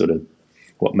that's sort of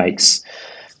what makes,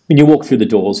 when you walk through the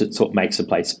doors, it's what makes a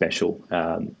place special.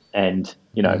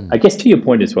 I guess to your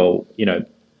point as well,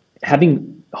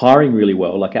 hiring really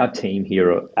well, like our team here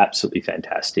are absolutely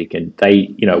fantastic. And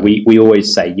they, we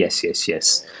always say, yes,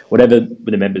 whatever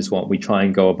the members want, we try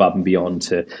and go above and beyond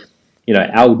to,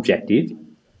 our objective.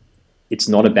 It's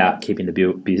not about keeping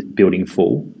the building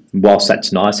full. Whilst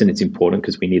that's nice and it's important,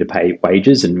 because we need to pay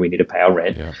wages and we need to pay our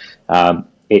rent,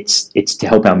 it's to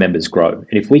help our members grow.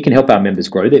 And if we can help our members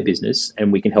grow their business,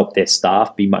 and we can help their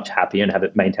staff be much happier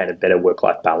and maintain a better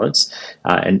work-life balance,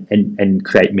 and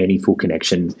create meaningful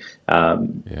connection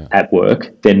at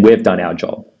work, then we've done our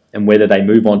job. And whether they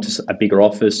move on to a bigger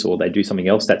office or they do something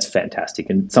else, that's fantastic.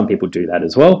 And some people do that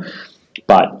as well.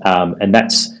 But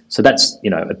that's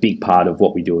a big part of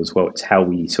what we do as well. It's how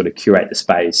we sort of curate the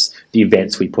space, the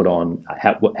events we put on,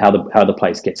 how the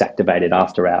place gets activated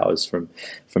after hours from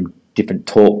different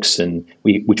talks, and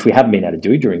which we haven't been able to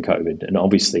do during COVID. And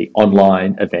obviously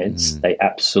online events, they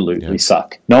absolutely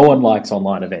suck. No one likes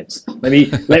online events. Let me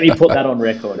put that on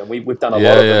record. And we've done a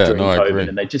lot of them during COVID,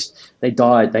 and they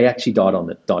died. They actually died on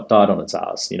its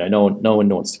ass. No one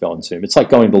wants to go on Zoom. It's like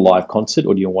going to a live concert,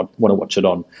 or do you want to watch it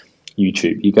on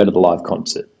YouTube? You go to the live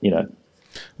concert.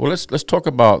 Well, let's talk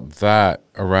about that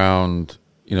around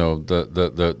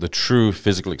the true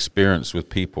physical experience with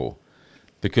people,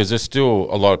 because there's still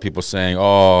a lot of people saying,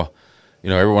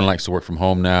 everyone likes to work from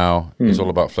home now. It's all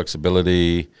about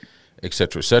flexibility, et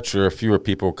cetera, fewer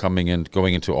people going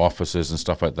into offices and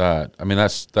stuff like that. I mean,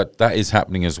 that is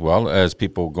happening as well, as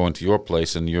people go into your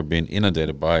place and you're being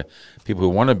inundated by people who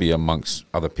want to be amongst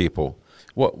other people.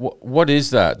 What is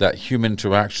that human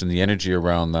interaction, the energy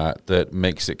around that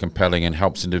makes it compelling and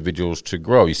helps individuals to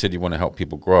grow? You said you want to help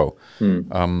people grow.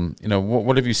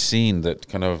 What have you seen that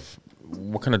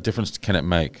what kind of difference can it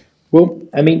make? Well,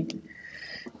 I mean,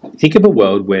 think of a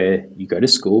world where you go to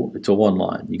school, it's all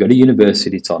online. You go to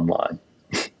university, it's online.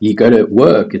 You go to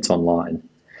work, it's online.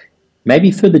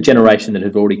 Maybe for the generation that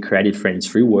have already created friends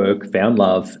through work, found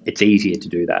love, it's easier to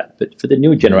do that. But for the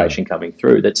newer generation coming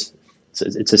through, it's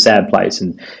a sad place,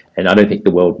 and I don't think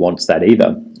the world wants that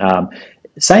either.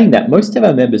 Saying that, most of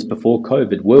our members before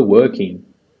COVID were working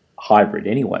hybrid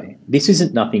anyway. This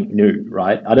isn't nothing new,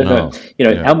 right? I don't know.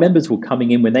 Our members were coming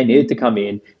in when they needed to come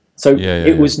in. So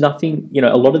it was nothing,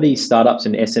 a lot of these startups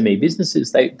and SME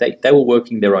businesses, they were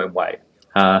working their own way.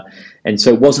 And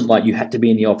so it wasn't like you had to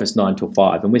be in the office 9 till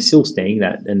 5, and we're still seeing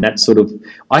that. And that's sort of,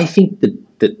 I think that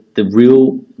the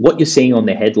real, what you're seeing on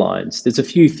the headlines, there's a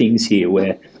few things here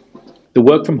where the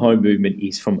work from home movement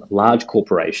is from large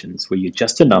corporations where you're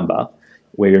just a number.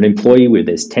 where you're an employee where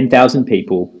there's 10,000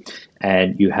 people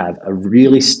and you have a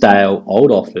really stale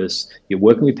old office, you're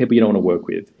working with people you don't want to work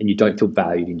with, and you don't feel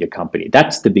valued in your company.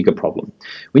 That's the bigger problem.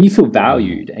 When you feel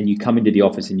valued and you come into the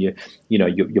office and you're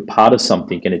part of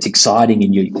something and it's exciting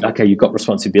and you've got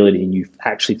responsibility and you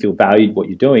actually feel valued what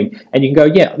you're doing, and you can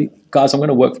go, yeah, guys, I'm going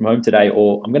to work from home today,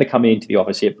 or I'm going to come into the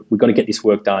office here. We've got to get this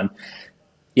work done.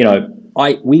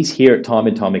 We hear it time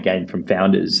and time again from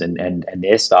founders and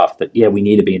their staff that, yeah, we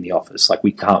need to be in the office. Like,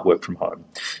 we can't work from home.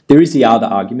 There is the other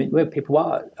argument where people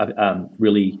are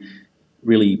really,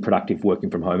 really productive working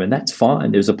from home, and that's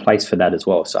fine. There's a place for that as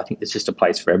well. So I think there's just a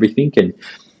place for everything.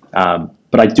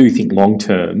 But I do think long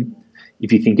term,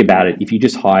 if you think about it, if you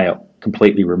just hire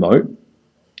completely remote,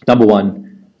 number one,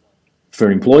 for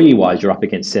employee-wise, you're up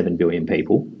against 7 billion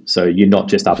people. So you're not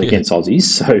just up against Aussies.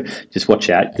 So just watch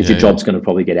out, because your job's going to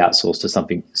probably get outsourced to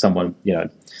someone,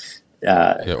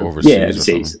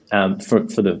 overseas. For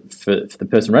the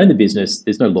person running the business,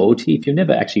 there's no loyalty. If you've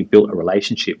never actually built a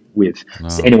relationship with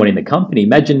anyone in the company,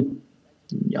 imagine,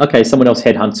 okay, someone else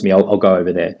headhunts me, I'll go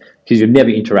over there, because you've never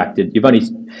interacted. You've only,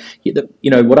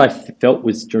 what I felt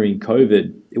was during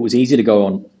COVID, it was easy to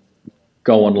go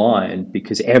online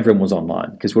because everyone was online,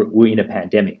 because we're in a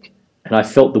pandemic. And I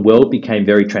felt the world became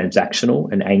very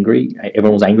transactional and angry.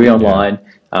 Everyone was angry online.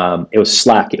 It was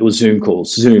Slack, it was Zoom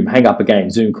calls, Zoom, hang up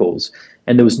again, Zoom calls.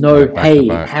 And there was no, hey,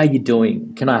 how you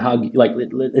doing? Can I hug you? Like,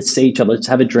 let's see each other. Let's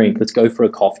have a drink. Let's go for a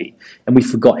coffee. And we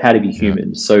forgot how to be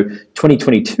humans. So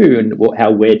 2022 and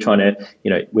how we're trying to,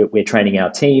 we're training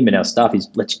our team and our staff is,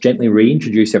 let's gently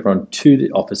reintroduce everyone to the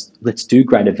office. Let's do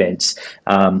great events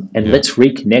let's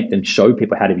reconnect and show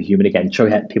people how to be human again,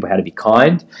 people how to be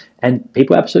kind. And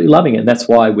people are absolutely loving it. And that's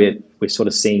why we're sort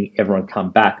of seeing everyone come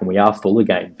back, and we are full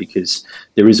again, because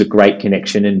there is a great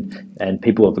connection and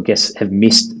people have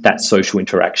missed that social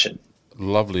interaction.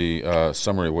 Lovely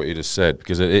summary of what you just said,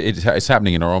 because it's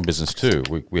happening in our own business too.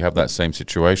 We have that same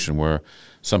situation where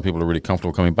some people are really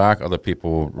comfortable coming back, other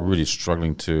people really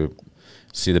struggling to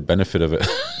see the benefit of it.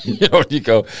 You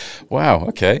go, wow,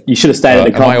 okay. You should have stayed at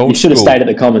the Commons. You should have stayed at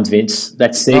the Commons, Vince.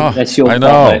 That's your I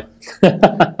know.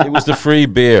 It was the free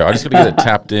beer. I just got to get it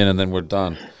tapped in, and then we're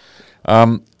done.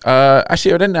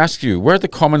 Actually, I didn't ask you, where did the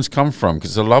Commons come from?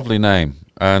 Because it's a lovely name.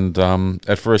 And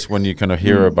at first, when you kind of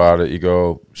hear about it, you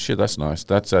go, shit, that's nice.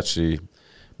 That's actually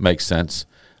makes sense.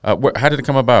 How did it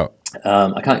come about?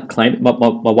 I can't claim it. My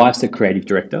wife's the creative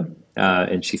director,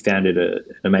 and she founded an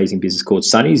amazing business called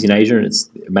Sunnies in Asia, and it's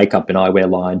a makeup and eyewear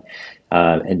line.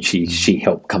 And she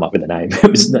helped come up with the name. It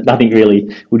was nothing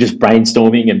really. We're just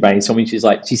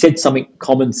brainstorming. She said something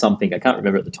common something. I can't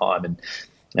remember at the time,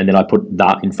 and then I put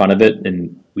that in front of it,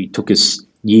 and we took us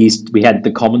years. We had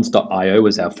thecommons.io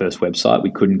was our first website. We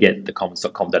couldn't get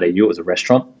thecommons.com.au. It was a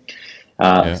restaurant.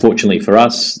 Fortunately for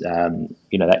us,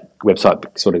 that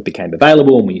website sort of became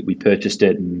available, and we purchased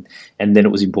it, and then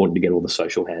it was important to get all the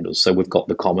social handles. So we've got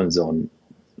the Commons on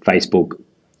Facebook,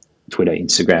 Twitter,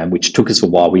 Instagram, which took us a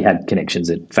while. We had connections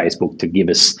at Facebook to give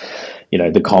us,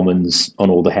 the Commons on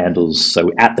all the handles.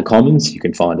 So at the Commons, you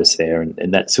can find us there,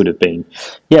 and that's sort of been,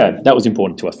 that was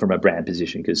important to us from a brand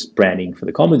position, because branding for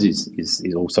the Commons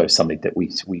is also something that we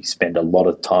spend a lot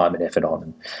of time and effort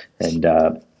on, and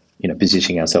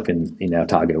positioning ourselves in our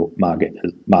target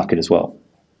market as well.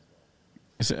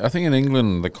 I think in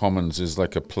England the Commons is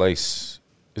like a place.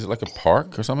 Is it like a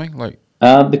park or something like?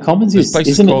 The Commons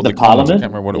isn't it the Parliament? I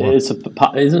can't remember what it was.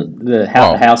 Isn't the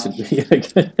House of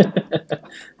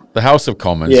the House of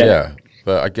Commons? Yeah.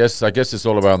 But I guess it's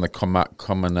all about the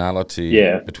commonality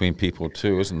between people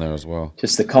too, isn't there as well?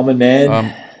 Just the common man.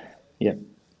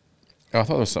 I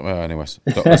thought there was something. Anyways,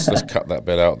 let's cut that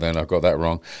bit out. Then I got that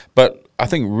wrong. But I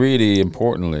think really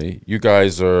importantly, you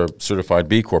guys are certified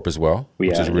B Corp as well,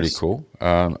 which is really cool.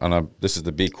 This is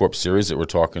the B Corp series that we're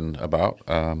talking about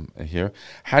here.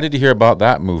 How did you hear about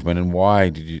that movement, and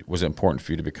why was it important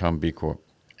for you to become B Corp?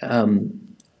 A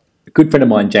good friend of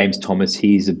mine, James Thomas,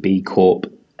 he's a B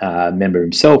Corp member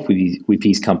himself with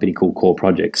his company called Core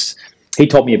Projects. He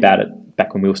told me about it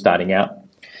back when we were starting out.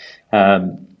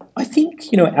 I think,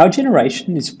 our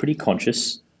generation is pretty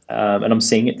conscious, and I'm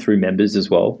seeing it through members as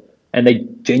well, and they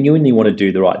genuinely want to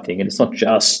do the right thing, and it's not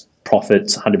just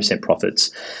profits, 100%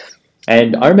 profits.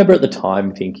 And I remember at the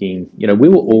time thinking, we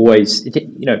were always,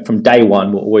 from day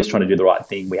one, we're always trying to do the right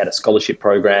thing. We had a scholarship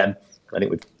program. I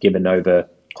think we've given over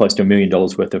close to $1 million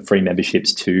worth of free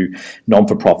memberships to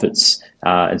non-for-profits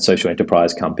and social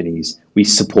enterprise companies. We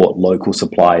support local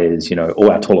suppliers, all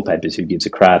our toilet papers, who gives a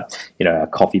crap. Our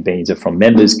coffee beans are from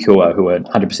members, Kua, who are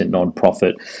 100%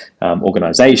 non-profit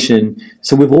organisation.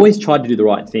 So we've always tried to do the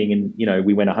right thing. And,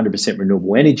 we went 100%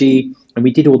 renewable energy, and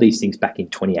we did all these things back in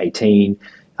 2018.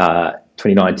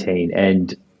 2019,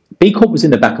 and B Corp was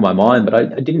in the back of my mind, but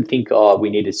I didn't think, we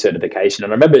needed certification.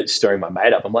 And I remember stirring my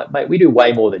mate up. I'm like, mate, we do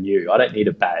way more than you. I don't need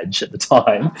a badge at the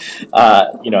time.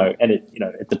 And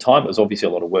at the time, it was obviously a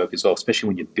lot of work as well, especially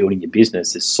when you're building your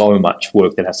business. There's so much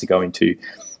work that has to go into,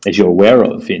 as you're aware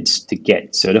of, Vince, to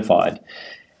get certified.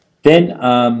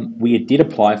 Then we did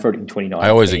apply for it in 2019. I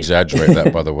always exaggerate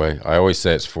that, by the way. I always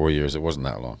say it's 4 years. It wasn't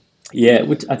that long. Yeah,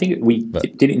 I think we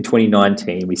did it in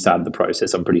 2019. We started the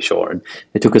process, I'm pretty sure, and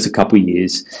it took us a couple of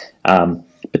years.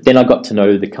 But then I got to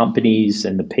know the companies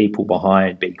and the people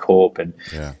behind B Corp, and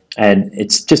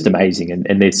it's just amazing.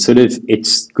 And there's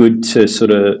it's good to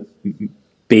sort of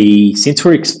be, since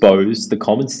we're exposed, the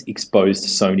Commons exposed to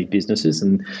so many businesses,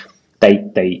 and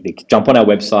they jump on our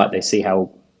website, they see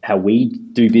how we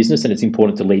do business, and it's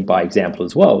important to lead by example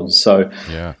as well. So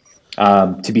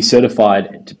to be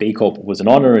certified to B Corp was an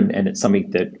honor, and it's something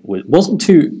that wasn't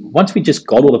too, once we just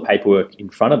got all the paperwork in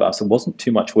front of us, it wasn't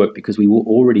too much work because we were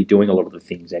already doing a lot of the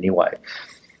things anyway.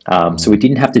 So we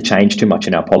didn't have to change too much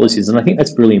in our policies. And I think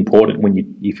that's really important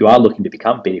if you are looking to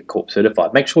become B Corp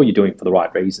certified, make sure you're doing it for the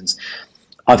right reasons.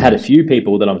 I've had a few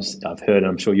people that I've heard, and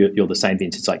I'm sure you're the same,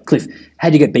 Vince. It's like, Cliff,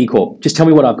 how'd you get B Corp? Just tell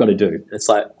me what I've got to do. And it's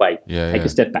like, wait, take a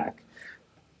step back.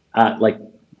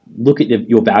 Look at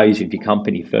your values of your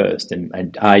company first, and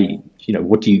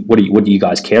what do you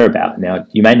guys care about? Now,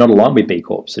 you may not align with B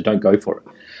Corp, so don't go for it.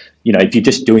 If you're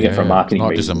just doing it for marketing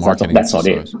reasons, that's not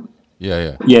it.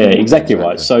 Yeah, exactly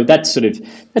right. So that's sort of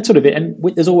it. And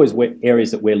there always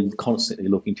areas that we're constantly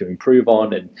looking to improve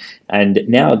on. And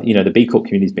now, the B Corp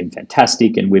community has been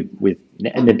fantastic, and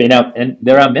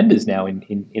they're our members now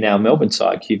in our Melbourne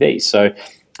side, QV. So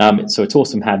it's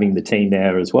awesome having the team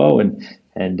there as well. And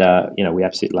we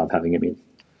absolutely love having them in.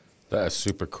 That is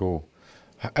super cool.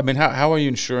 I mean, how are you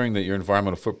ensuring that your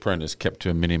environmental footprint is kept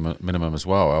to a minimum as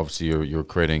well? Obviously, you're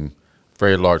creating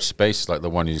very large space like the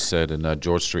one you said in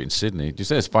George Street in Sydney. Did you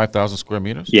say it's 5,000 square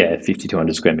meters? Yeah,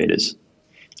 5,200 square meters.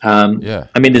 I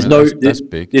mean, there's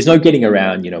no getting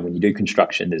around. When you do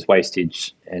construction, there's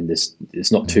wastage, and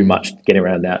there's not too much getting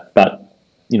around that. But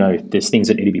there's things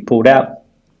that need to be pulled out.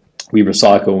 We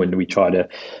recycle and we try to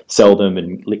sell them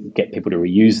and get people to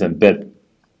reuse them. But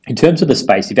in terms of the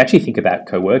space, if you actually think about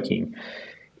co-working,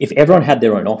 if everyone had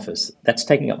their own office, that's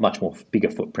taking up much more bigger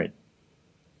footprint.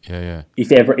 Yeah.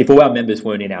 If all our members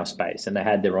weren't in our space and they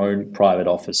had their own private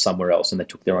office somewhere else, and they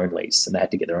took their own lease, and they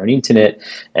had to get their own internet,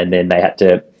 and then they had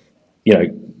to,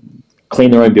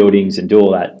 clean their own buildings and do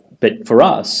all that. But for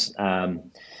us,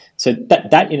 so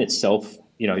that in itself,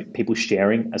 people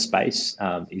sharing a space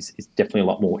is definitely a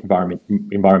lot more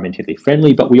environmentally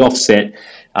friendly. But we offset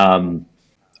all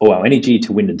our energy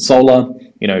to wind and solar.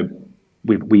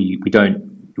 We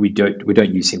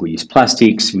don't use single-use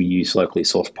plastics. We use locally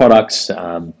sourced products.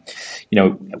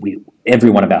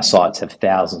 Every one of our sites have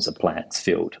thousands of plants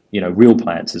filled, real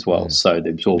plants as well. So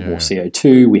they absorb more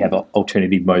CO2. We have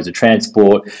alternative modes of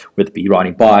transport, whether it be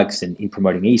riding bikes and in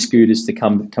promoting e-scooters to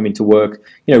come into work.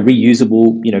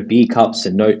 Reusable, beer cups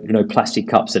and no plastic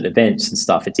cups at events and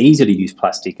stuff. It's easy to use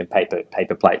plastic and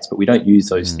paper plates, but we don't use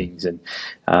those things. And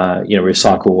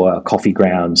recycle coffee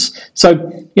grounds. So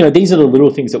these are the little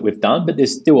things that we've done, but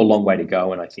there's still a long way to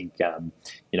go. And I think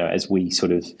as we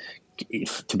sort of,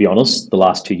 to be honest, the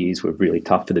last 2 years were really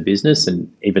tough for the business,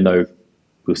 and even though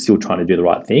we're still trying to do the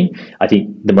right thing, I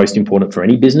think the most important for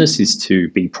any business is to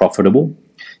be profitable,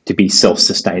 to be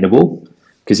self-sustainable,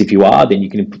 because if you are, then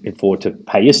you can afford to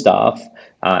pay your staff,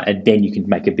 and then you can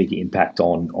make a big impact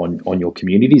on your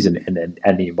communities and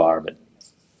the environment.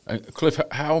 Cliff,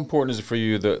 how important is it for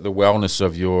you the wellness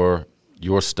of your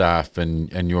staff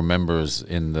and your members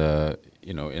in the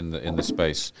in the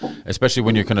space, especially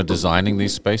when you're kind of designing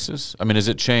these spaces? I mean, does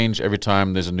it change every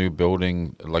time there's a new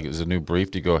building, like there's a new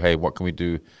brief? Do you go, hey, what can we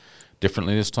do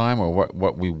differently this time, or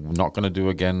what we're not going to do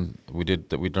again we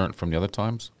learned from the other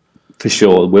times? For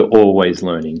sure, we're always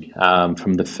learning.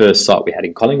 From the first site we had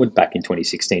in Collingwood back in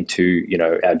 2016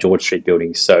 to our George Street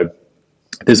building. So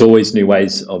there's always new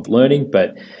ways of learning,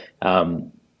 but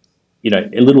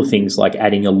little things like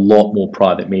adding a lot more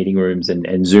private meeting rooms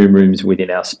and Zoom rooms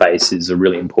within our spaces are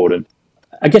really important.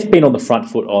 I guess being on the front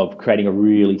foot of creating a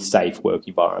really safe work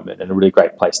environment and a really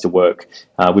great place to work.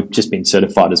 We've just been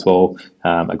certified as well,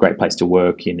 a great place to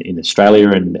work in Australia,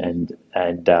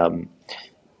 and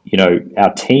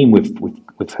our team,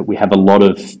 we have a lot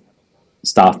of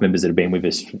staff members that have been with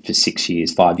us for 6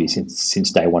 years, 5 years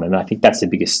since day one, and I think that's the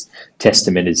biggest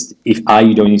testament is are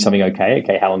you doing something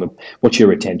okay? How long? What's your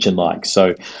retention like?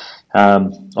 So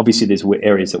Obviously, there's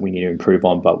areas that we need to improve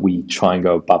on, but we try and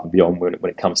go above and beyond when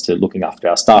it comes to looking after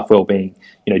our staff well-being.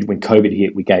 When COVID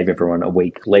hit, we gave everyone a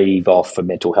week leave off for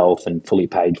mental health and fully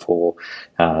paid for.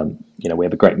 We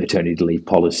have a great maternity leave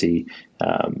policy.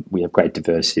 We have great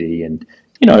diversity, and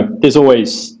there's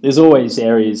always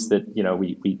areas that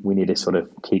we need to sort of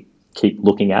keep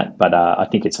looking at. But I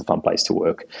think it's a fun place to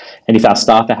work, and if our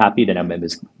staff are happy, then our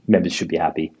members should be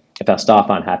happy. If our staff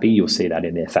aren't happy, you'll see that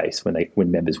in their face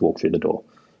when members walk through the door.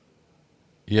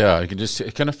 Yeah,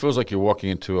 it kind of feels like you're walking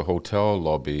into a hotel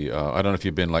lobby. I don't know if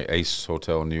you've been like Ace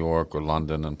Hotel in New York or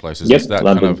London and places. Yep, that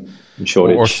London, kind of,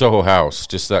 Shoreditch. or Soho House,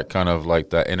 just that kind of like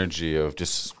that energy of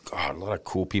just a lot of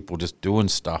cool people just doing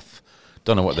stuff.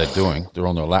 Don't know what they're doing. They're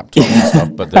on their laptops and stuff,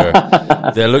 but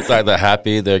they look like they're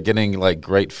happy. They're getting like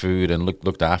great food and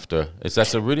looked after.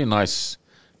 That's a really nice,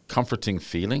 comforting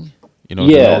feeling. To know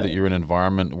that you're in an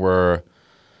environment where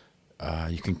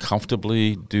you can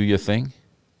comfortably do your thing.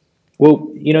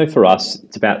 Well, for us,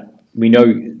 it's about, we know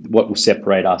what will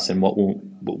separate us and what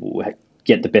will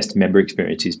get the best member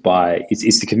experience is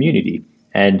the community.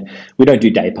 And we don't do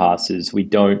day passes. We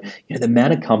don't, the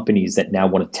amount of companies that now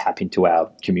want to tap into our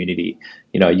community,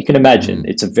 you can imagine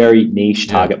it's a very niche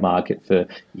target market for,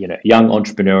 young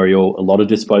entrepreneurial, a lot of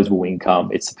disposable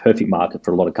income. It's the perfect market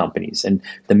for a lot of companies. And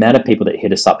the amount of people that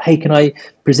hit us up, hey, can I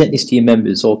present this to your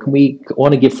members? Or can we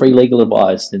want to give free legal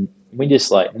advice? And we're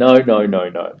just like, no.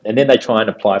 And then they try and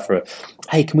apply for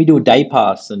hey, can we do a day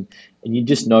pass? And you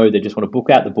just know they just want to book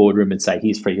out the boardroom and say,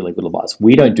 here's free legal advice.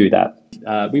 We don't do that.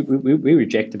 We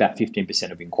reject about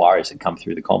 15% of inquiries that come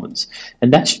through the Commons.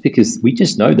 And that's because we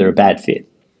just know they're a bad fit.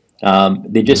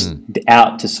 They're just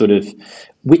out to sort of,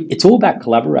 it's all about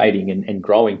collaborating and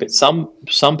growing. But some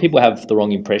people have the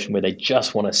wrong impression where they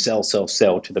just want to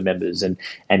sell to the members and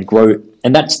grow.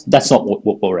 And that's not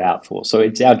what we're out for. So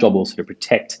it's our job also to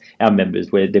protect our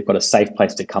members where they've got a safe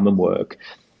place to come and work,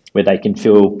 where they can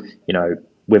feel,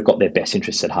 we've got their best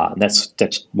interests at heart, and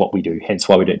that's what we do. Hence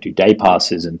why we don't do day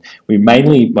passes, and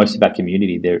most of our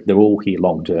community, they're all here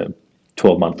long term,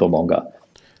 12 months or longer.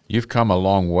 You've come a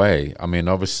long way. I mean,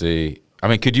 obviously,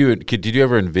 did you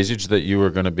ever envisage that you were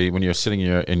going to be, when you're sitting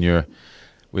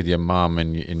with your mom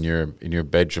in your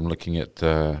bedroom looking at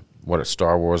a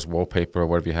Star Wars wallpaper or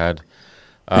whatever you had?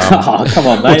 Come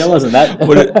on, mate! It wasn't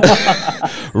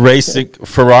that. Racing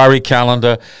Ferrari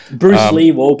calendar, Bruce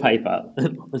Lee wallpaper.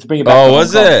 Let's bring it back. Oh,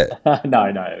 was it?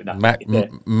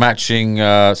 No.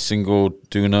 Matching single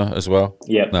doona as well.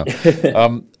 Yep. No.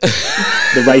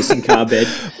 The racing car bed.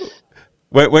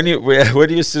 When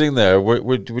you're sitting there,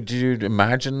 would you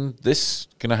imagine this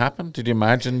going to happen? Did you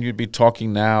imagine you'd be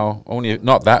talking now, only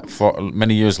not that far,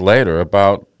 many years later,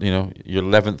 about your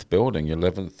 11th building, your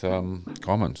 11th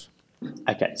Commons?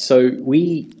 Okay, so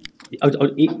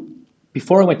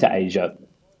before I went to Asia,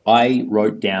 I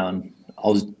wrote down, I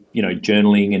was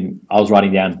journaling, and I was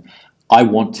writing down, I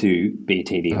want to be a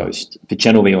TV host for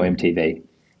Channel V or MTV.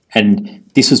 And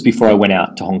this was before I went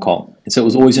out to Hong Kong. And so it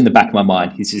was always in the back of my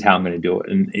mind, this is how I'm going to do it.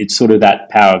 And it's sort of that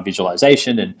power of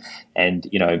visualization and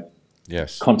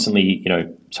yes, constantly,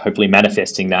 hopefully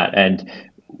manifesting that. And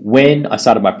when I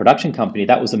started my production company,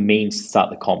 that was a means to start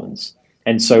the Commons.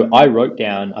 And so I wrote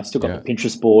down, I still got the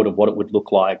Pinterest board of what it would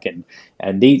look like. And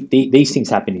these things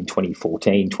happened in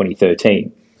 2014,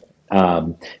 2013,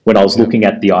 when I was looking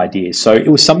at the ideas. So it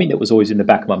was something that was always in the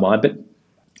back of my mind. But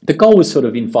the goal was sort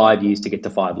of in 5 years to get to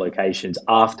 5 locations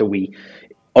after we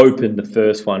opened the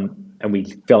first one and we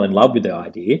fell in love with the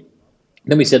idea.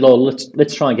 Then we said,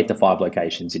 let's try and get to 5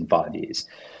 locations in 5 years.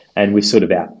 And we're sort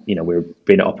of out, we've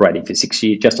been operating for 6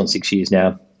 years, just on 6 years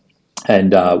now.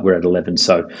 And we're at 11,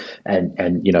 so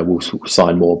and we'll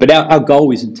sign more. But our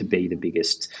goal isn't to be the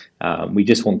biggest. We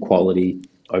just want quality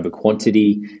over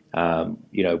quantity.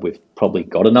 We've probably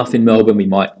got enough in Melbourne. We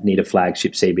might need a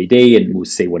flagship CBD, and we'll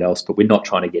see what else. But we're not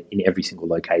trying to get in every single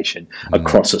location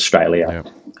across Australia.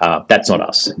 Yeah. That's not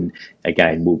us. And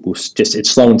again, we'll just,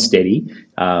 it's slow and steady.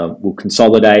 We'll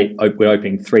consolidate. We're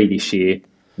opening 3 this year.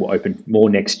 We'll open more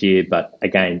next year. But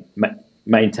again,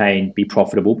 maintain, be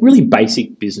profitable, really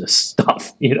basic business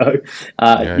stuff,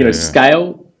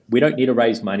 scale. We don't need to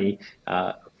raise money.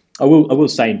 I will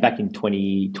say back in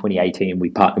 2018, we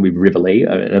partnered with Riverlea,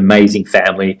 an amazing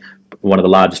family, one of the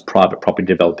largest private property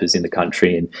developers in the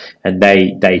country. And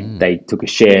they took a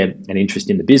share and interest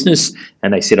in the business,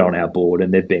 and they sit on our board,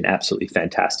 and they've been absolutely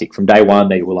fantastic. From day one,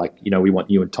 they were like, we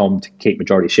want you and Tom to keep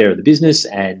majority share of the business.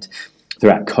 And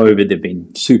throughout COVID, they've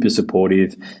been super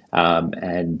supportive,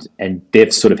 and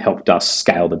they've sort of helped us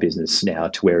scale the business now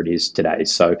to where it is today.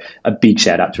 So a big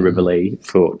shout out to Riverlea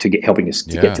for helping us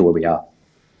to get to where we are.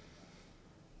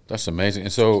 That's amazing.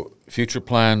 And so, future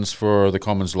plans for the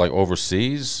Commons, like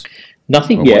overseas?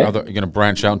 Nothing Or yet. you're going to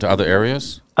branch out into other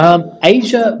areas?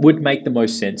 Asia would make the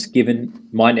most sense, given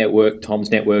my network, Tom's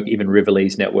network, even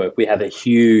Riverlee's network. We have a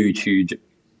huge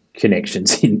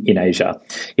connections in Asia.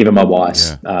 Even my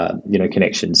wife's,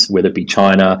 connections, whether it be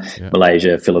China,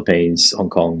 Malaysia, Philippines, Hong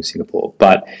Kong, Singapore.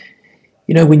 But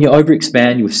when you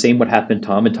overexpand, you've seen what happened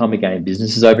time and time again.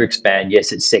 Businesses overexpand.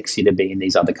 Yes, it's sexy to be in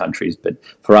these other countries, but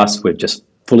for us, we're just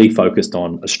fully focused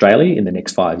on Australia in the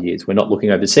next 5 years. We're not looking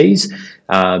overseas.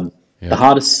 The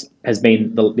hardest has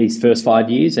been these first 5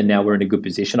 years, and now we're in a good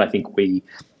position. I think we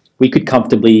could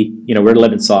comfortably, we're at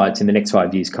 11 sites. In the next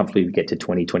 5 years, comfortably we get to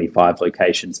 20, 25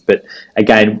 locations. But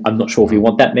again, I'm not sure if we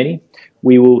want that many.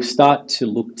 We will start to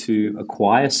look to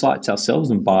acquire sites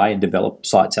ourselves and buy and develop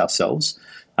sites ourselves.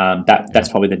 That's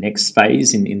probably the next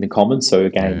phase in the Commons. So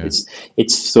again,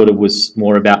 it's sort of was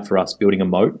more about for us building a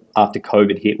moat. After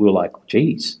COVID hit, we were like,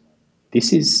 geez,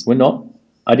 no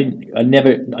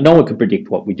one could predict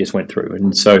what we just went through.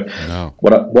 And so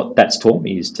what that's taught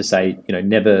me is to say,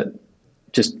 never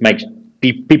just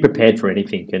be prepared for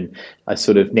anything. And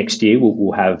sort of next year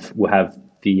we'll have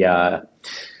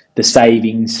the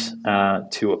savings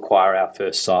to acquire our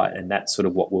first site, and that's sort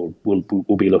of what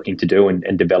we'll be looking to do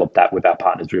and develop that with our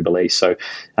partners Riverlee. So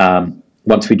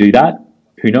once we do that,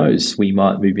 who knows, we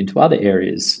might move into other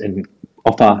areas and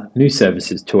offer new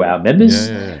services to our members.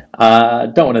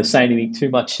 Don't want to say anything too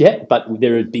much yet, but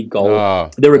there are big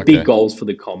goals. Big goals for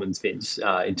the Commons, Vince.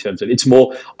 In terms of, it's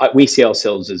more, we see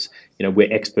ourselves as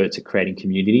we're experts at creating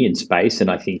community and space,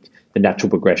 and I think the natural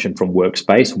progression from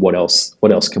workspace. What else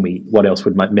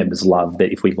would my members love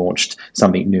that if we launched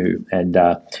something new, and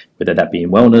whether that be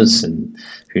in wellness and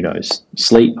who knows,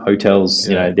 sleep, hotels.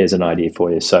 There's an idea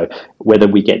for you. So whether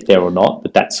we get there or not,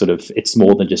 but that's sort of, it's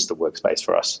more than just the workspace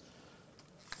for us.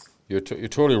 You're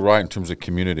totally right in terms of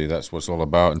community. That's what it's all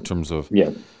about in terms of, we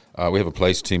have a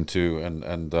place team too,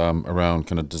 and around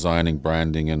kind of designing,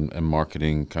 branding and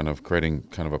marketing, kind of creating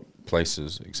kind of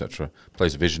places, etc.,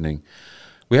 place visioning.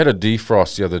 We had a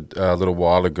defrost the other little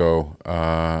while ago,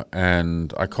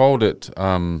 and I called it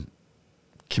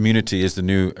community is the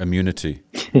new immunity.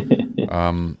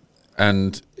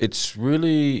 And it's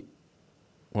really,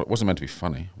 well, it wasn't meant to be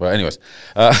funny, but anyways.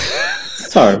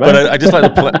 Sorry, man. But I just like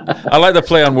the play. I like the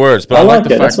play on words, but I like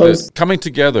the fact that coming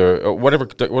together, whatever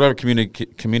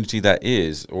community that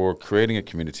is, or creating a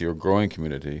community or growing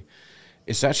community,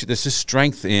 it's actually there's this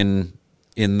strength in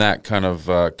that kind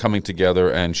of coming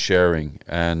together and sharing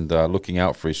and looking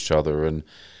out for each other and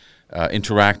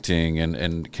interacting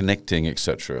and connecting,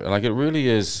 etc. And like it really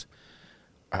is.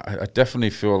 I definitely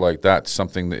feel like that's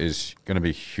something that is going to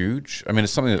be huge. I mean,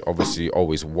 it's something that obviously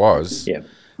always was,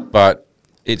 but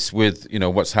it's with,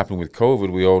 what's happened with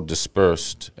COVID, we all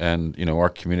dispersed and, our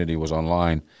community was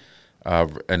online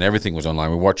and everything was online.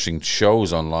 We're watching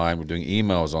shows online. We're doing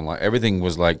emails online. Everything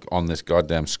was like on this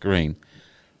goddamn screen.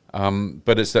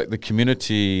 But it's that the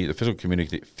community, the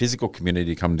physical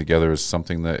community coming together is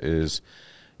something that is,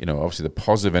 obviously the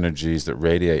positive energies that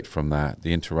radiate from that,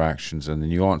 the interactions and the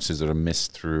nuances that are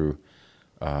missed through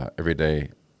everyday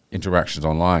interactions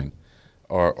online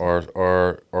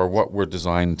are what we're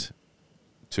designed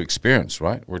to experience,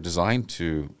 right? We're designed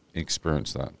to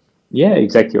experience that. Yeah,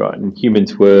 exactly right. And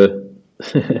humans were,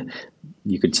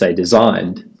 you could say,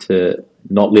 designed to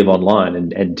not live online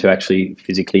and to actually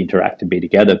physically interact and be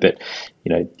together. But,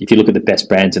 if you look at the best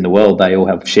brands in the world, they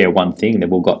all share one thing.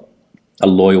 They've all got a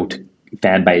loyal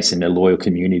fan base and a loyal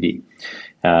community.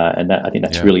 And I think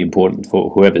that's really important for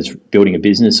whoever's building a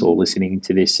business or listening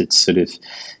to this. It's sort of,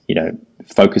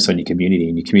 focus on your community,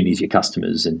 and your community is your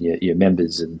customers and your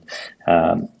members, and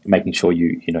making sure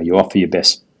you offer your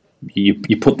best.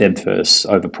 You put them first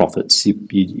over profits.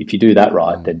 If you do that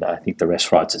right, then I think the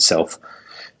rest writes itself.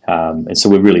 And so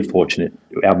we're really fortunate.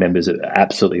 Our members are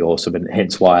absolutely awesome, and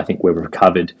hence why I think we've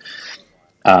recovered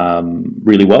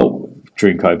really well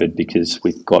during COVID, because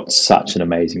we've got such an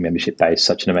amazing membership base,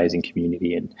 such an amazing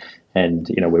community, and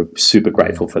we're super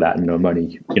grateful for that. And I'm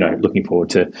only looking forward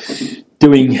to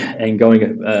doing and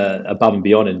going above and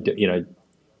beyond, and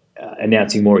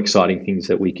announcing more exciting things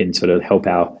that we can sort of help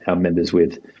our members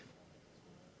with.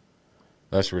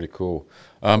 That's really cool.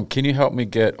 Can you help me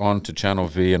get on to Channel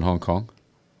V in Hong Kong?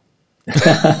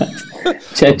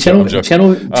 Channel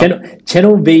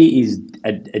V is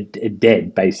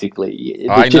dead, basically.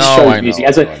 It just shows music.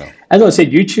 As I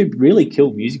said, YouTube really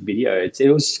killed music video. It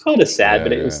was kind of sad,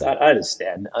 but it was. I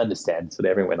understand. So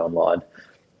everyone went online.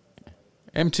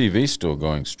 MTV's still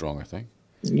going strong, I think.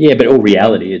 Yeah, but all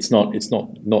reality. It's not.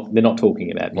 They're not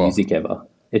talking about music ever.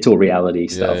 It's all reality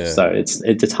stuff. So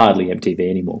it's hardly MTV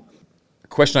anymore.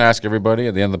 question I ask everybody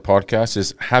at the end of the podcast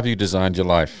is, have you designed your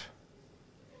life?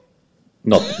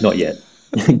 Not yet.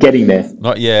 Getting there.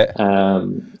 Not yet.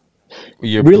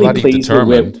 You're really bloody pleased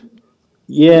determined.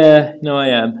 Yeah, no, I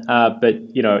am.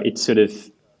 But you know, it's sort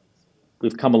of,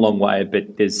 we've come a long way,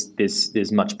 but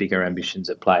there's much bigger ambitions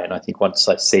at play. And I think once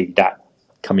I see that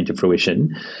come into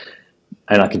fruition,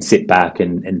 and I can sit back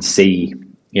and see,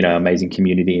 you know, amazing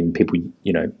community and people,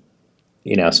 you know,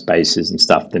 in our spaces and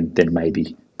stuff, then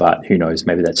maybe. But who knows?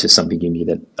 Maybe that's just something in me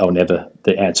that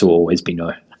the answer will always be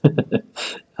no.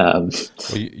 Well,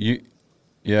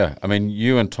 yeah. I mean,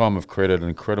 you and Tom have created an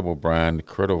incredible brand,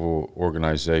 incredible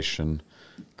organization,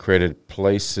 created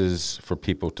places for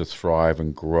people to thrive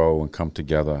and grow and come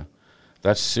together.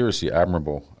 That's seriously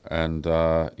admirable. And,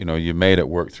 you know, you made it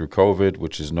work through COVID,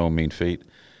 which is no mean feat.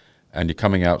 And you're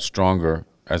coming out stronger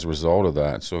as a result of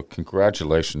that. So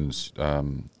congratulations.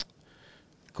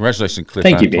 Congratulations, Cliff.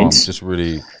 Thank you, Tom. Vince. Just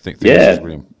really think this is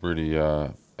really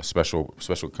a special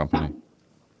company.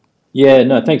 Yeah,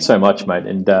 no, thanks so much, mate.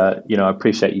 And, you know, I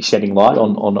appreciate you shedding light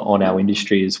on our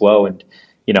industry as well. And,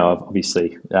 you know,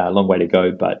 obviously a long way to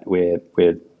go, but we're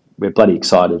bloody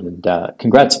excited. And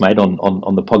congrats, mate,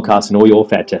 on the podcast and all your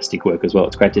fantastic work as well.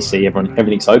 It's great to see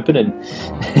everything's open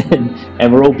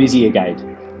and we're all busy again.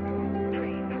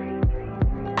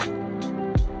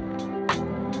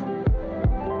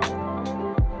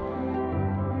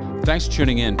 Thanks for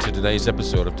tuning in to today's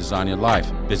episode of Design Your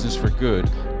Life, Business for Good,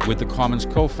 with the Commons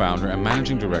co-founder and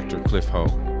managing director, Cliff Ho.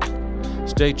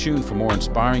 Stay tuned for more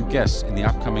inspiring guests in the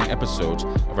upcoming episodes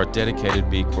of our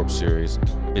dedicated B Corp series,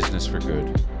 Business for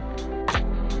Good.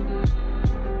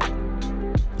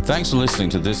 Thanks for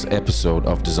listening to this episode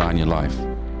of Design Your Life.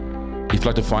 If you'd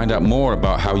like to find out more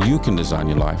about how you can design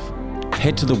your life,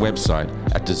 head to the website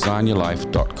at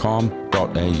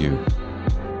designyourlife.com.au.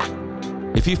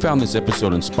 If you found this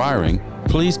episode inspiring,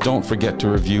 please don't forget to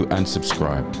review and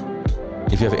subscribe.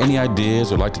 If you have any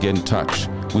ideas or like to get in touch,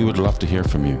 we would love to hear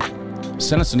from you.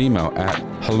 Send us an email at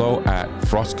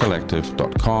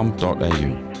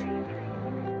hello@frostcollective.com.au.